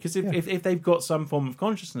 definitely. Because if they've got some form of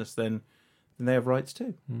consciousness, then they have rights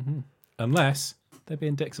too. Unless they're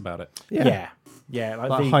being dicks about it. Yeah.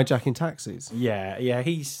 Like hijacking taxis Yeah.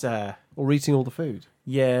 He's or eating all the food.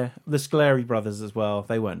 the Scolari brothers as well.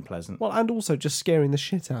 They weren't pleasant. Well, and also just scaring the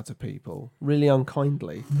shit out of people, really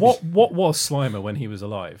unkindly. What was Slimer when he was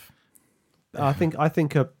alive? I think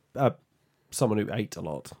someone who ate a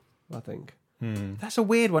lot. I think. That's a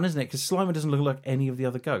weird one, isn't it? Because Slimer doesn't look like any of the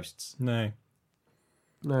other ghosts. No.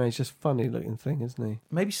 No, he's just a funny looking thing, isn't he?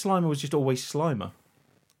 Maybe Slimer was just always Slimer.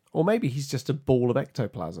 Or maybe he's just a ball of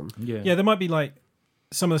ectoplasm. Yeah, there might be like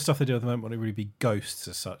some of the stuff they do at the moment won't really be ghosts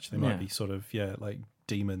as such. They might Yeah. be sort of like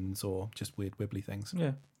demons or just weird wibbly things.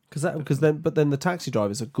 Yeah. Because then the taxi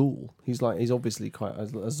driver's a ghoul. He's obviously quite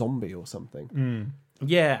a zombie or something.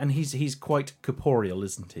 Yeah, and he's quite corporeal,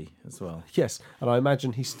 isn't he, as well? Yes, and I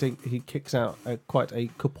imagine he kicks out quite a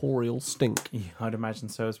corporeal stink. Yeah, I'd imagine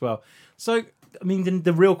so as well. So, I mean,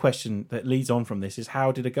 the real question that leads on from this is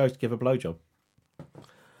how did a ghost give a blowjob?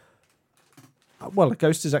 Well, a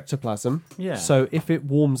ghost is ectoplasm. Yeah. So if it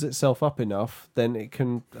warms itself up enough, then it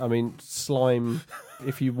can. I mean, slime.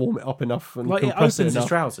 If you warm it up enough and Like, it compress opens it his enough.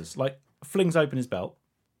 trousers, like, flings open his belt.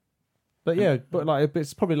 But yeah, like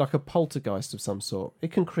it's probably like a poltergeist of some sort.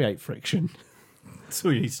 It can create friction, That's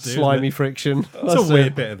all you need to do. slimy friction. That's a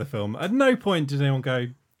weird bit of the film. At no point did anyone go,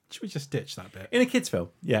 should we just ditch that bit? In a kid's film,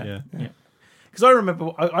 yeah. Yeah. Because I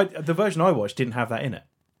remember the version I watched didn't have that in it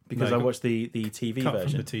because No, I watched the TV cut from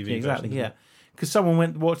version. the TV Yeah, exactly, version, yeah. Because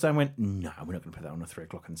someone watched that and went, no, we're not going to put that on at 3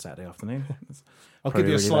 o'clock on Saturday afternoon. That's I'll probably give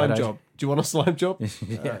you a really slime bad job. Do you want a slime job?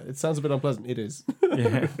 Yeah. It sounds a bit unpleasant. It is.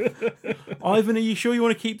 Yeah. Ivan, are you sure you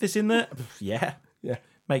want to keep this in there? Yeah. Yeah.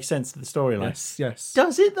 Makes sense to the storyline. Yes.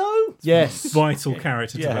 Does it though? Yes. Vital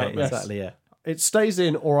character Yeah, development. exactly. Yeah. It stays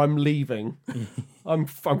in, or I'm leaving. I'm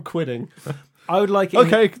quitting. I would like it.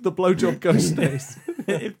 Okay, the blowjob ghost stays.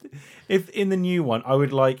 If in the new one, I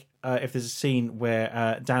would like if there's a scene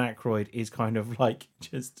where Dan Aykroyd is kind of like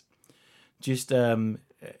just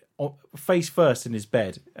face first in his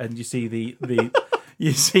bed, and you see the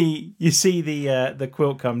you see the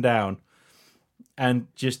quilt come down, and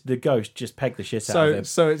just the ghost just peg the shit out of him.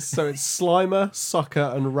 So it's Slimer,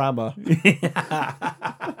 Sucker, and Rammer.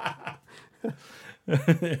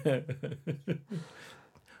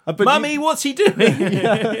 But Mummy, what's he doing?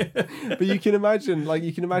 but you can imagine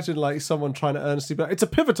like someone trying to earnestly, but it's a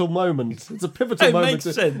pivotal moment. It's a pivotal It moment.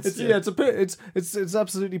 makes sense. It's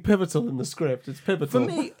absolutely pivotal in the script. It's pivotal. For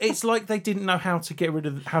me, it's like they didn't know how to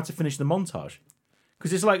finish the montage,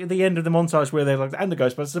 because it's like at the end of the montage where they're like, and the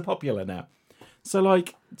Ghostbusters are popular now. So,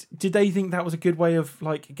 like, did they think that was a good way of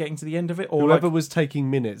like getting to the end of it, or whoever like, was taking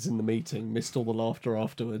minutes in the meeting missed all the laughter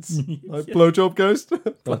afterwards? Like, blowjob ghost,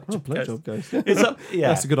 blowjob ghost. it's up? Yeah,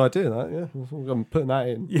 That's a good idea. That I'm putting that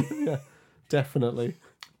in. Yeah, definitely.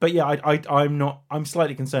 but yeah, I'm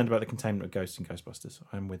slightly concerned about the containment of ghosts and Ghostbusters.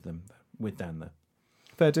 I'm with them, with Dan there.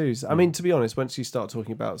 Fair dues. I mean, to be honest, once you start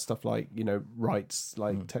talking about stuff like rights,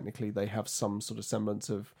 like technically they have some sort of semblance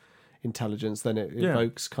of intelligence, then it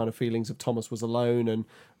evokes kind of feelings of Thomas Was Alone and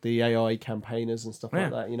the AI campaigners and stuff like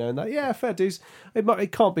that, and that, fair dues.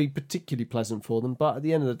 It can't be particularly pleasant for them, but at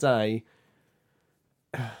the end of the day,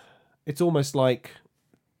 it's almost like,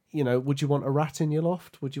 would you want a rat in your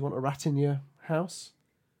loft? Would you want a rat in your house?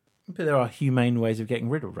 But there are humane ways of getting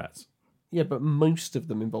rid of rats. Yeah, but most of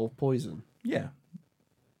them involve poison. Yeah,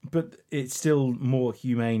 but it's still more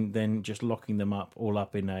humane than just locking them all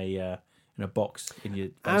up in a box in your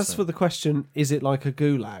basement. As for the question, is it like a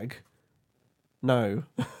gulag? No.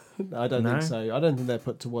 I don't think so. I don't think they're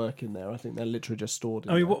put to work in there. I think they're literally just stored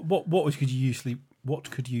in I mean, there. what could you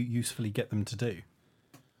usefully get them to do?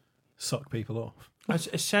 Suck people off. It's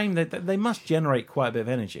a shame that they must generate quite a bit of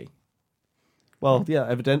energy. Well, yeah,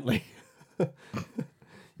 evidently. To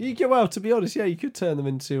be honest, you could turn them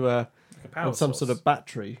into some sort of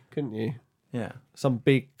battery, couldn't you? Yeah. Some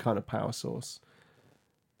big kind of power source.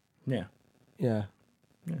 Yeah. Yeah.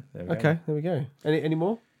 Yeah. There we Okay, there we go. Any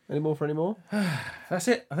more? Any more for any more? That's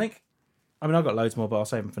it, I think. I mean, I've got loads more, but I'll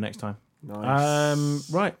save them for next time. Nice.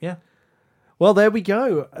 Right, yeah. Well, there we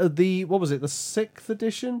go. What was it? The 6th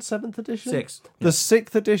edition? 7th edition? 6th. The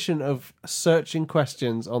 6th edition of Searching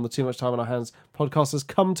Questions on the Too Much Time on Our Hands podcast has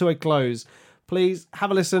come to a close. Please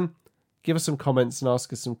have a listen. Give us some comments and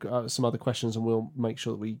ask us some other questions, and we'll make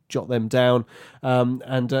sure that we jot them down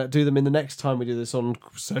and do them in the next time we do this on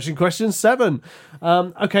Searching Questions 7.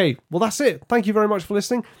 Okay, well, that's it. Thank you very much for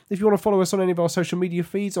listening. If you want to follow us on any of our social media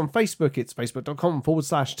feeds, on Facebook, it's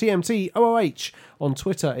facebook.com/TMTOOH. On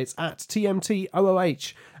Twitter, it's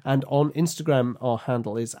 @TMTOOH. And on Instagram, our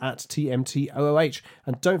handle is @TMTOOH.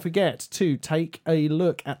 And don't forget to take a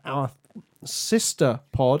look at our sister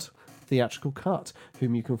pod, Theatrical Cut,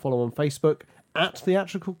 whom you can follow on Facebook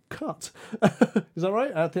 @Theatrical Cut. Is that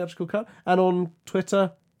right? @Theatrical Cut. And on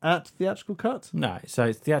Twitter @Theatrical Cut. No, so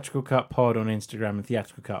it's Theatrical Cut Pod on Instagram and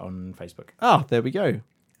Theatrical Cut on Facebook. Ah, there we go.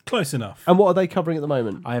 Close enough. And what are they covering at the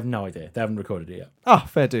moment? I have no idea. They haven't recorded it yet. Ah,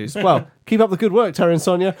 fair dues. Well, keep up the good work, Terry and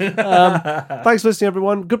Sonia. Thanks for listening,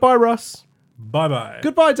 everyone. Goodbye, Russ. Bye-bye.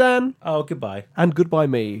 Goodbye, Dan. Oh, goodbye. And goodbye,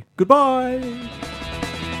 me. Goodbye.